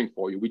negative learning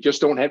for you. We just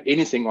don't have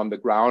anything on the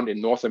ground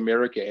in North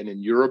America and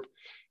in Europe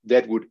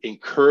that would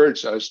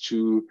encourage us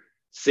to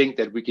think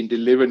that we can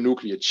deliver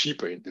nuclear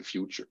cheaper in the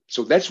future.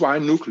 So that's why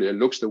nuclear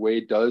looks the way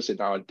it does in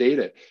our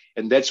data.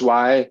 And that's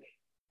why,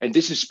 and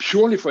this is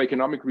purely for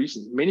economic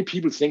reasons. Many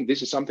people think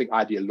this is something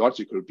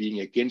ideological,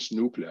 being against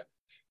nuclear.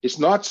 It's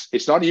not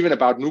even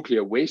about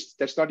nuclear waste.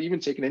 That's not even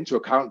taken into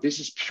account. This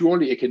is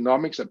purely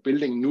economics of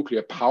building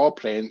nuclear power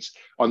plants.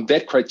 On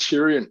that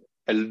criterion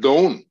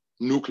alone,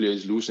 nuclear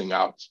is losing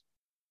out.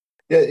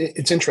 Yeah,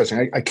 it's interesting.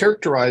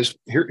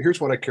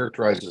 Here's what I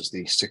characterize as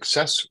the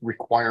success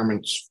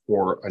requirements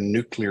for a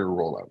nuclear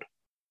rollout.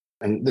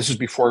 And this is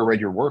before I read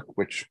your work,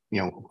 which,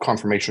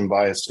 confirmation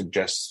bias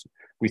suggests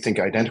we think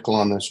identical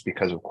on this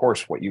because, of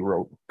course, what you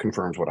wrote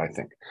confirms what I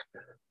think.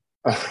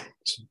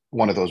 It's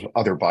one of those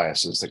other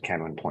biases that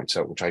Kahneman points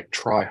out, which I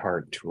try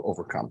hard to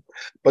overcome.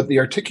 But the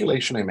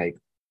articulation I make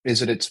is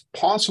that it's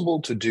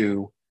possible to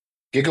do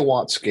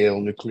gigawatt scale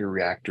nuclear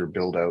reactor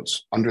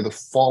buildouts under the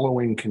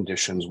following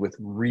conditions with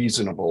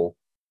reasonable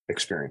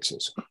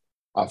experiences.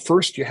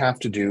 First, you have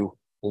to do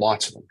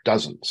lots of them,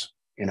 dozens,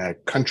 in a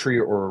country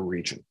or a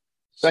region.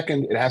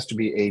 Second, it has to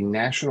be a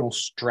national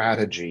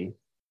strategy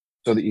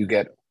so that you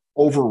get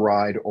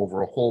override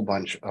over a whole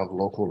bunch of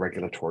local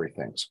regulatory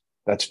things.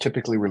 That's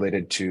typically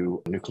related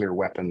to nuclear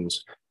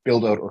weapons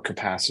build out or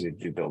capacity to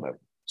do build out.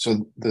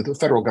 So the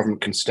federal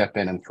government can step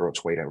in and throw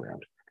its weight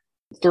around.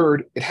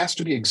 Third, it has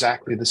to be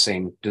exactly the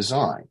same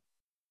design.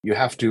 You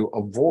have to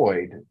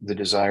avoid the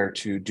desire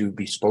to do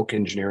bespoke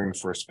engineering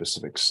for a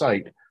specific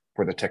site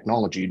for the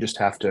technology. You just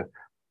have to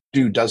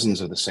do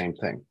dozens of the same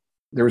thing.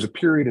 There was a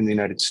period in the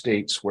United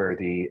States where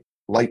the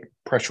light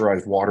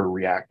pressurized water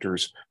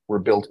reactors were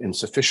built in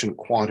sufficient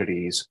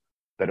quantities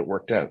that it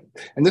worked out.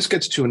 And this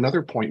gets to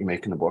another point you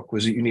make in the book,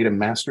 was that you need a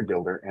master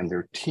builder and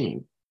their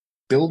team.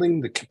 Building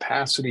the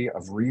capacity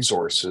of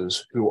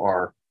resources who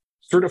are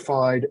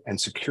certified and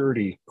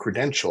security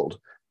credentialed,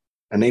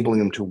 enabling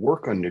them to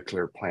work on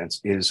nuclear plants,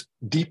 is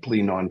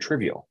deeply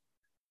non-trivial.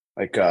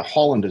 Like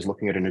Holland is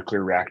looking at a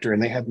nuclear reactor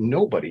and they have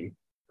nobody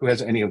who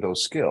has any of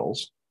those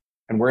skills.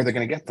 And where are they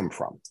going to get them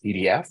from?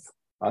 EDF?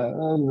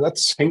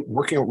 That's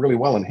working out really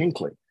well in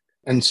Hinkley.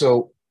 And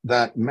so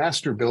that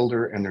master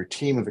builder and their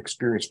team of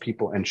experienced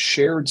people and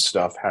shared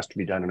stuff has to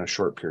be done in a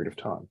short period of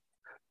time.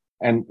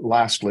 And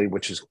lastly,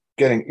 which is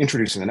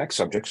introducing the next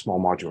subject, small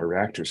modular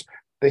reactors,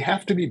 they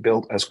have to be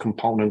built as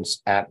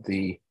components at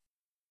the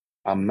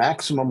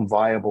maximum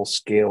viable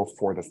scale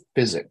for the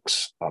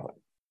physics of it,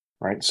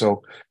 right?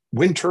 So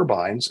wind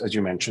turbines, as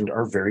you mentioned,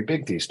 are very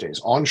big these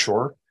days.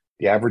 Onshore,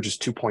 the average is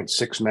 2.6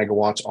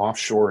 megawatts.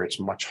 Offshore, it's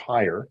much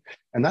higher.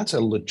 And that's a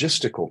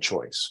logistical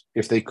choice.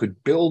 If they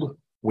could build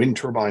wind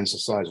turbines the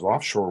size of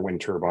offshore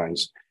wind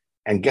turbines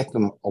and get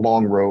them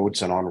along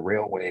roads and on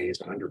railways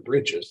and under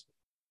bridges,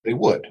 they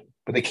would.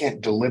 But they can't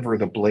deliver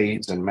the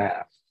blades and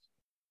masts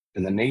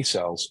and the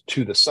nacelles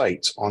to the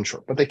sites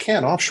onshore. But they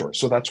can offshore.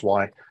 So that's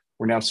why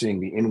we're now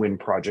seeing the InWind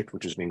project,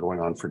 which has been going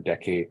on for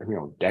decade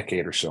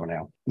or so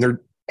now. And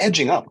they're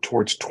edging up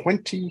towards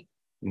 20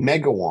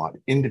 megawatt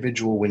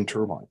individual wind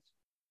turbines.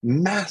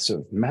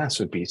 Massive,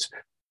 massive beasts.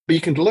 But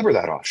you can deliver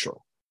that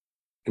offshore.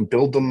 You can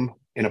build them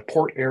in a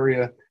port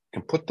area,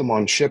 can put them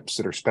on ships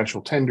that are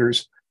special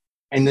tenders,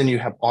 and then you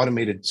have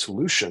automated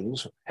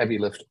solutions, heavy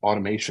lift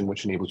automation,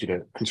 which enables you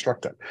to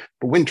construct that.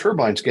 But wind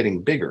turbines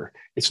getting bigger.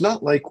 It's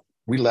not like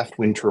we left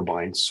wind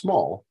turbines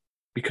small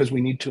because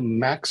we need to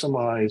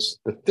maximize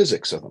the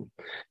physics of them.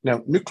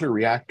 Now, nuclear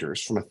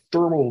reactors, from a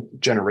thermal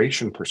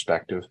generation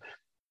perspective,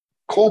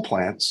 coal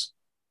plants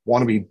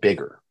want to be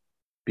bigger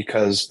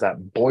because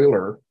that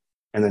boiler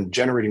and then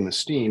generating the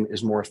steam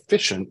is more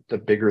efficient the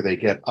bigger they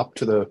get, up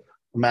to the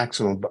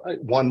maximum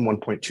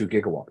 1.2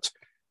 gigawatts.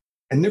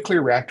 And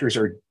nuclear reactors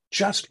are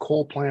just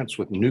coal plants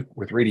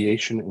with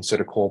radiation instead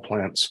of coal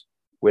plants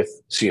with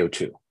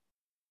CO2,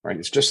 right?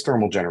 It's just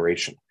thermal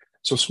generation.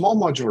 So small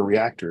modular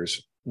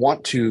reactors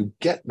want to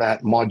get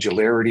that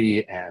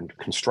modularity and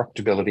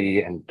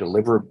constructability and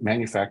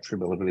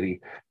manufacturability,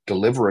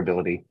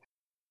 deliverability,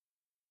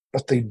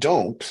 but they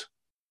don't.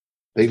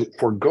 They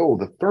forego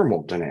the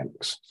thermal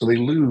dynamics. So they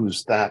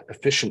lose that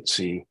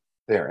efficiency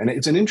there. And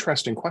it's an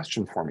interesting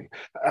question for me.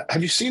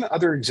 Have you seen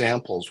other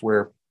examples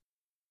where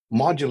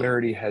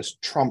modularity has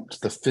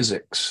trumped the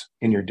physics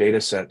in your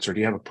data sets, or do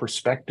you have a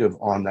perspective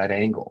on that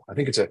angle? I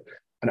think it's an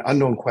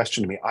unknown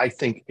question to me. I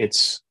think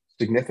it's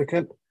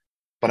significant,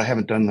 but I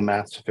haven't done the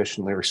math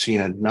sufficiently or seen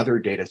another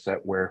data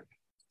set where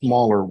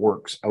smaller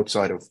works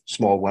outside of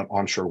small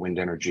onshore wind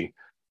energy,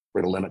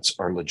 where the limits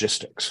are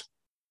logistics.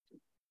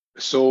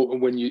 So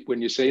when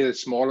you say that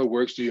smaller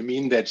works, do you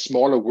mean that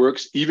smaller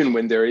works, even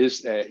when there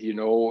is a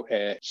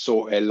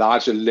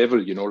larger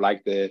level,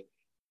 like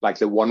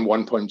the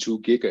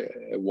 1.2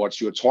 gigawatts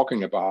you're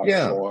talking about?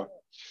 Yeah.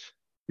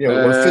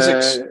 Where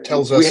physics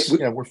tells us,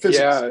 we're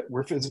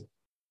physics.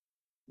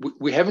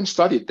 We haven't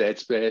studied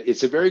that, but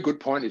it's a very good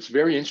point. It's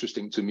very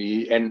interesting to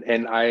me,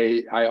 and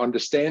I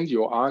understand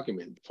your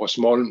argument for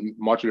small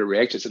modular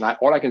reactors. And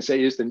all I can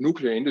say is the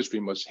nuclear industry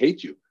must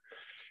hate you,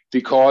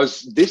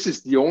 because this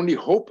is the only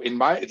hope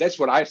that's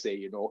what I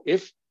say.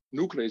 If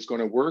nuclear is going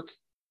to work,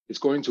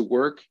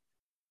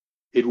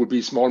 it would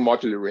be small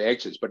modular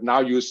reactors. But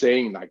now you're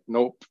saying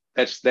nope,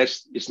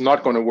 it's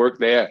not going to work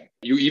there.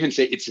 You even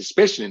say it's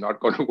especially not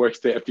going to work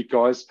there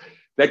because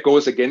that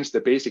goes against the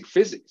basic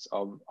physics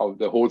of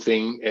the whole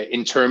thing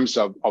in terms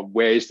of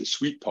where is the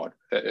sweet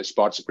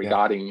spots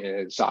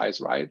regarding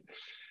size, right?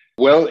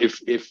 Well,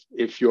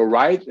 if you're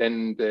right,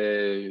 and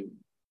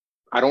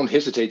I don't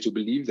hesitate to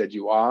believe that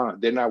you are,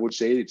 then I would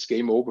say it's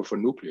game over for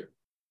nuclear.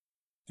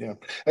 Yeah,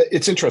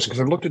 it's interesting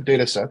because I've looked at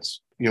data sets,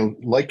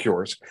 like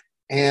yours,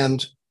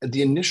 and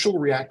the initial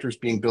reactors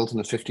being built in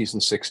the 50s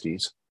and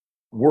 60s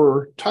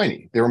were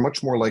tiny. They were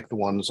much more like the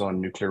ones on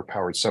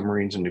nuclear-powered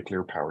submarines and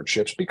nuclear-powered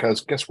ships,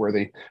 because guess where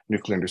the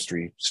nuclear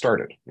industry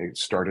started? It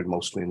started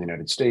mostly in the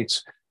United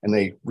States, and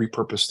they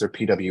repurposed their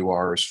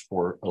PWRs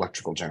for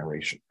electrical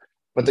generation.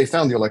 But they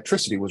found the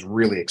electricity was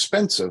really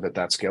expensive at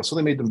that scale, so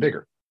they made them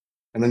bigger.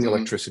 And then the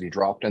electricity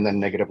dropped, and then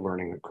negative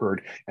learning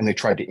occurred, and they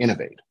tried to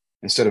innovate.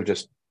 Instead of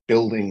just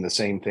building the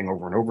same thing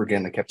over and over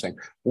again, they kept saying,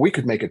 well, we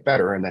could make it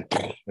better, and then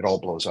it all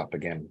blows up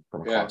again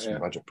from a cost and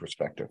budget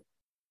perspective.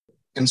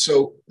 And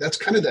so that's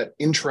kind of that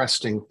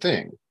interesting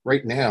thing.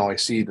 Right now, I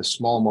see the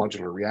small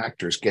modular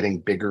reactors getting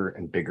bigger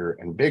and bigger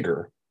and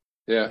bigger.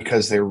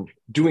 because they're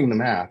doing the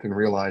math and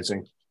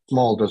realizing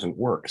small doesn't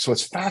work. So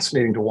it's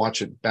fascinating to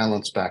watch it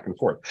balance back and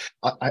forth.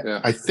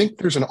 I think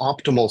there's an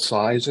optimal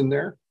size in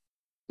there,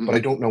 but I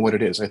don't know what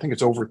it is. I think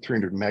it's over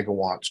 300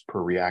 megawatts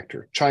per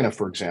reactor. China,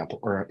 for example,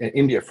 or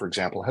India, for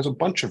example, has a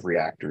bunch of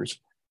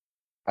reactors,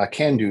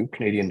 CANDU,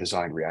 Canadian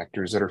design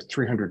reactors, that are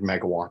 300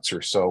 megawatts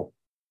or so.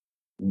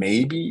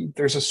 Maybe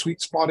there's a sweet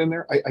spot in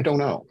there. I don't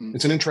know.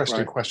 It's an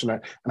interesting question.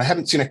 And I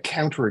haven't seen a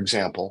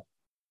counterexample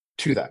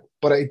to that.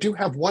 But I do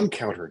have one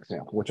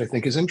counterexample, which I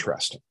think is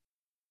interesting.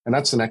 And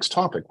that's the next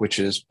topic, which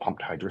is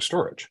pumped hydro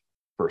storage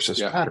versus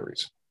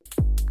batteries.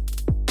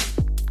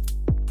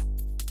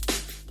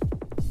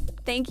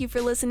 Thank you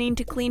for listening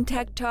to Clean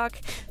Tech Talk.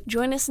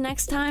 Join us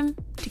next time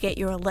to get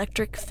your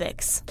electric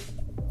fix.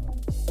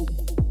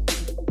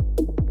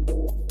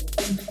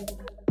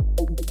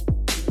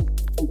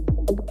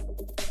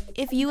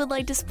 If you would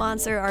like to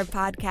sponsor our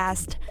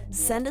podcast,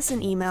 send us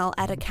an email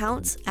at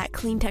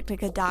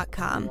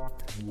accounts@cleantechnica.com.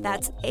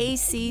 That's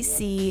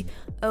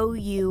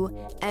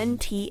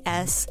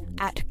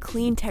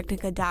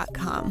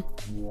ACCOUNTS@cleantechnica.com.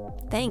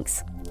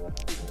 Thanks.